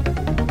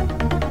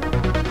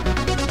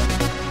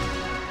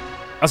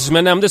 Alltså som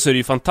jag nämnde så är det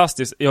ju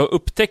fantastiskt. Jag har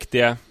upptäckt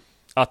det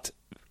att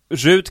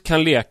Rut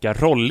kan leka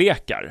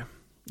rolllekar.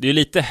 Det är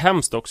lite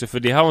hemskt också, för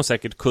det har hon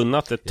säkert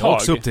kunnat ett tag. Jag har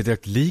också upptäckt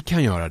att Li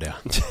kan göra det.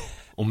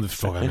 Om du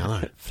förstår vad jag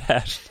menar.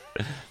 Fräscht.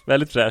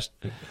 Väldigt fräscht.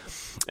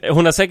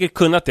 Hon har säkert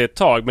kunnat det ett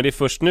tag, men det är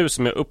först nu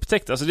som jag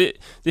upptäckt. Alltså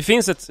det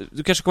finns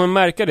du kanske kommer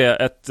märka det,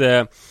 ett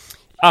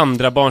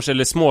andra barns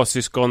eller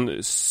småsyskon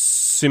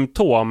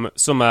symptom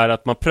som är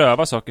att man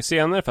prövar saker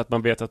senare för att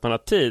man vet att man har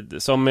tid.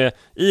 Som med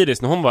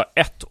Iris, när hon var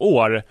 1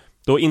 år,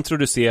 då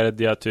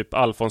introducerade jag typ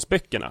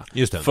Alfons-böckerna.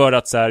 Just det. För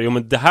att så här,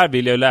 men det här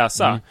vill jag ju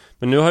läsa.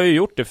 Men nu har jag ju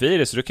gjort det för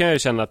Iris, så då kan jag ju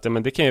känna att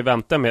men det kan jag ju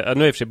vänta med. Nu har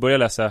jag i och för sig börjat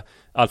läsa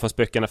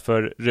Alfons-böckerna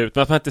för Rut,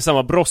 men att man inte är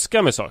samma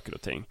brådska med saker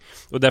och ting.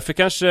 Och därför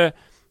kanske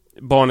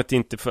barnet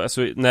inte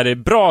alltså när det är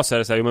bra så är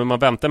det så här, men man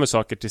väntar med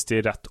saker tills det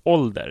är rätt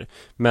ålder.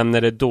 Men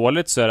när det är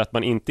dåligt så är det att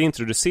man inte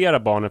introducerar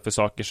barnen för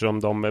saker som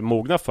de är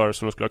mogna för,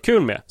 som de skulle ha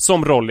kul med,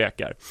 som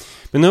rolllekar.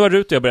 Men nu har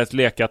Rut och jag börjat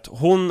leka att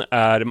hon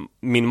är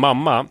min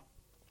mamma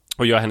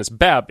och jag är hennes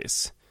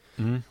bebis.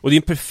 Och det är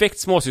en perfekt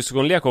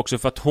småsyskonlek också,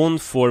 för att hon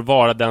får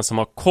vara den som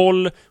har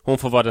koll, hon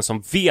får vara den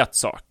som vet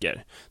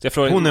saker. Så jag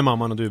frågar, hon är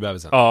mamman och du är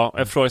bebisen. Ja,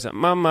 jag frågar så här,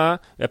 mamma,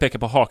 jag pekar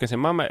på haken och säger,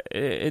 mamma,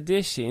 är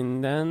det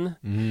kinden?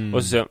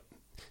 Och så säger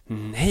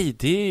nej,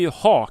 det är ju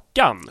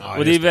hakan. Ja,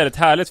 och det är väldigt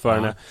härligt för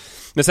henne.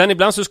 Men sen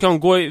ibland så ska hon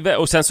gå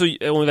och sen så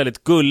är hon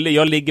väldigt gullig.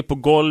 Jag ligger på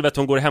golvet,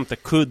 hon går och hämtar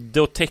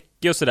kudde och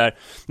täcke och sådär.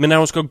 Men när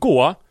hon ska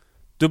gå,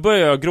 då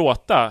börjar jag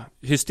gråta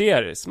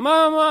hysteriskt.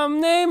 Mamma,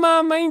 nej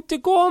mamma, inte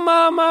gå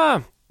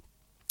mamma.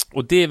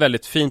 Och det är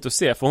väldigt fint att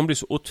se, för hon blir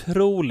så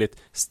otroligt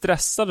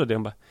stressad av det.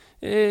 Hon bara,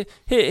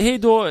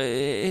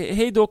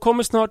 hej då,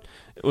 kommer snart.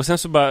 Och sen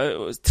så bara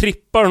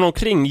trippar hon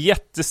omkring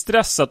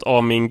jättestressat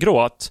av min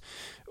gråt.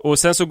 Och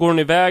sen så går hon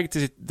iväg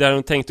till där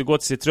hon tänkte gå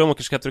till sitt rum och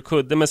kanske ska ta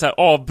kudde, men så här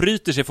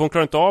avbryter sig för hon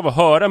klarar inte av att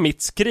höra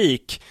mitt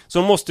skrik. Så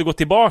hon måste gå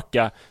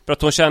tillbaka för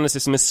att hon känner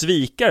sig som en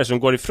svikare som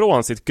går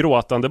ifrån sitt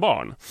gråtande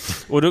barn.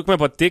 Och då kommer jag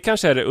på att det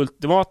kanske är det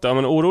ultimata om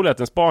man är orolig att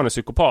ens barn är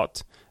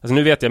psykopat. Alltså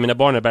nu vet jag, mina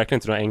barn är verkligen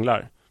inte några änglar.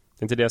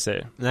 Det är inte det jag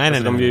säger.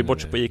 Nej, de gör ju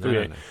bort sig på IQ och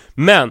grejer.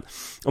 Men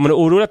om man är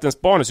orolig att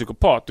ens barn är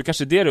psykopat, då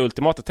kanske det är det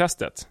ultimata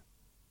testet.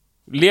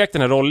 Lek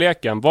den här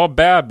rollleken, var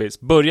bebis,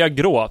 börja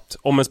gråt.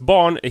 Om ens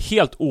barn är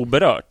helt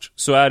oberört,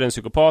 så är det en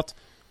psykopat.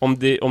 Om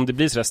det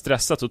blir så där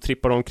stressat och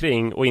trippar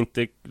omkring och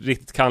inte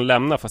riktigt kan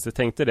lämna fast det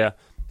tänkte det,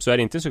 så är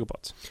det inte en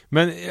psykopat.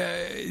 Men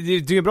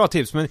det är ett bra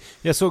tips. Men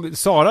jag såg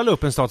Sara la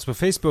upp en status på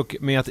Facebook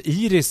med att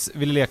Iris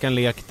ville leka en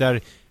lek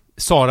där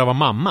Sara var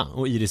mamma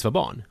och Iris var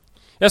barn.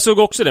 Jag såg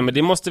också det, men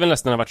det måste väl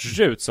nästan ha varit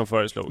Rut som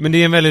föreslog. Men det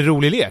är en väldigt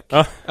rolig lek.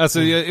 Ja.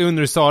 Alltså jag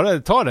undrar hur Sara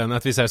tar den,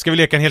 att vi säger, ska vi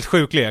leka en helt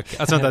sjuk lek?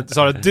 Alltså vänta,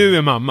 Sara, du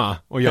är mamma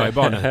och jag är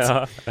barnet.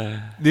 Ja.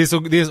 Det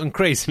är en sån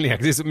crazy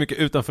lek. Det är så mycket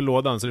utanför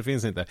lådan så det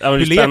finns inte. Ja,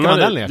 hur leker man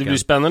den leken? Det blir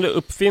spännande att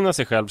uppfinna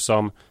sig själv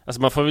som,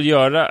 alltså man får väl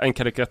göra en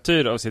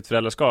karikatyr av sitt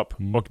föräldraskap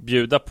och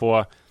bjuda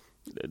på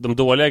de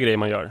dåliga grejer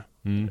man gör.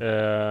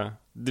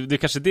 Det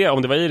kanske det,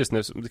 om det var Iris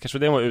nu, det kanske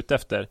det var ute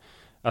efter,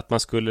 att man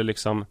skulle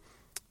liksom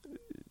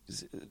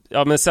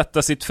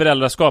sätta sitt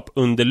föräldraskap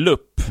under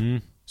lupp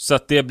så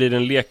att det blir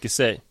en lek i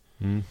sig.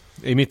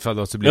 I mitt fall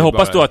då så blir jag det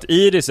hoppas bara... då att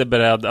Iris är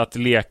beredd att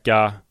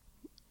leka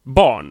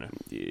barn,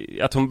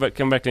 att hon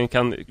verkligen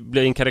kan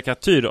bli en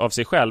karikatyr av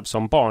sig själv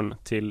som barn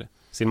till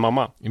sin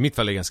mamma. I mitt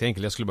fall är det ganska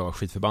enkelt, jag skulle bara vara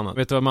skitförbannad.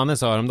 Vet du vad mannen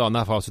sa häromdagen, när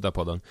han får avsluta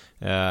podden?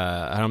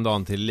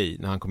 Häromdagen till Li,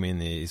 när han kom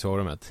in i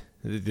sovrummet.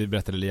 Det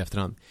berättade Li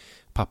efterhand.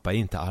 Pappa är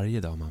inte arg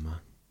idag, mamma.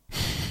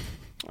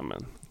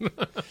 Amen.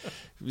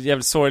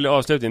 Jävligt sorglig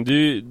avslutning.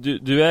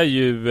 Du är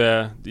ju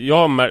jag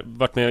har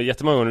varit med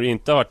jättemånga gånger och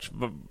inte har varit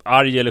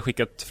arg eller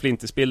skickat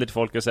flintesbilder till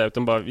folk och så här,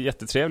 utan bara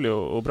jättetrevlig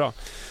och bra.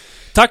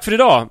 Tack för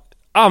idag.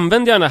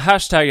 Använd gärna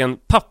hashtaggen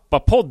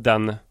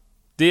pappapodden.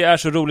 Det är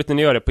så roligt när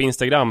ni gör det på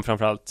Instagram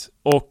framförallt.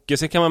 Och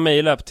sen kan man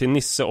mejla till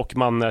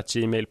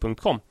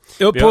nisseochmanne@gmail.com.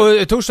 Ja,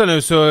 på torsdag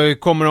nu så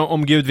kommer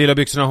om Gud vill och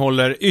byxorna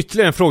håller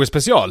ytterligare en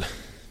frågespecial.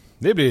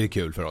 Det blir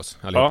kul för oss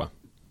allihopa. Ja,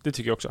 det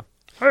tycker jag också.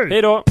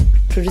 Hej då!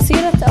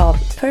 Producerat av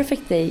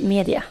Perfect Day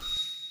Media.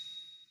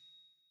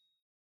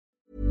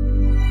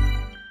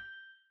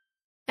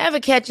 Ever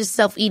catch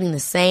yourself eating the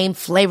same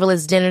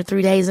flavorless dinner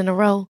 3 days in a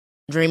row?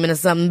 Dreaming of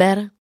something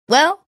better?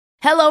 Well,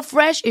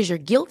 HelloFresh is your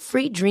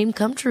guilt-free dream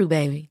come true,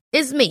 baby.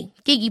 It's me,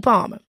 Keke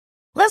Palmer.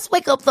 Let's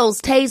wake up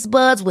those taste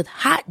buds with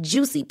hot,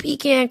 juicy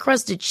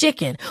pecan-crusted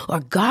chicken or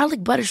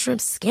garlic butter shrimp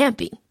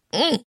scampi.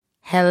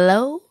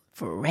 Hello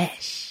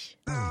Fresh.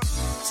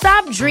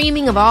 Stop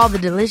dreaming of all the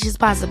delicious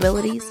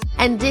possibilities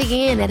and dig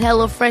in at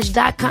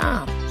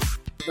HelloFresh.com.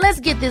 Let's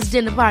get this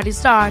dinner party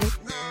started.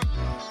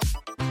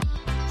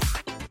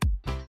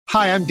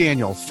 Hi, I'm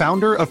Daniel,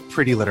 founder of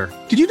Pretty Litter.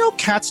 Did you know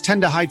cats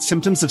tend to hide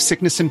symptoms of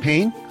sickness and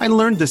pain? I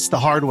learned this the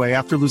hard way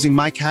after losing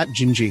my cat,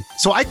 Gingy.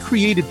 So I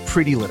created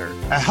Pretty Litter,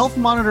 a health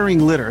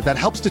monitoring litter that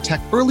helps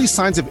detect early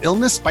signs of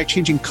illness by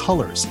changing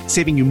colors,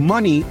 saving you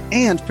money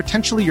and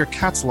potentially your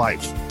cat's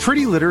life.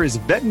 Pretty Litter is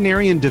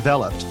veterinarian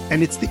developed,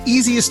 and it's the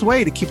easiest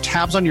way to keep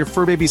tabs on your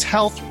fur baby's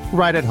health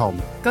right at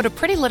home. Go to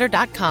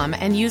prettylitter.com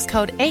and use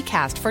code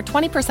ACAST for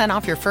 20%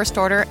 off your first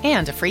order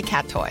and a free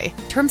cat toy.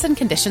 Terms and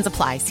conditions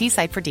apply. See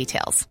site for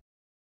details.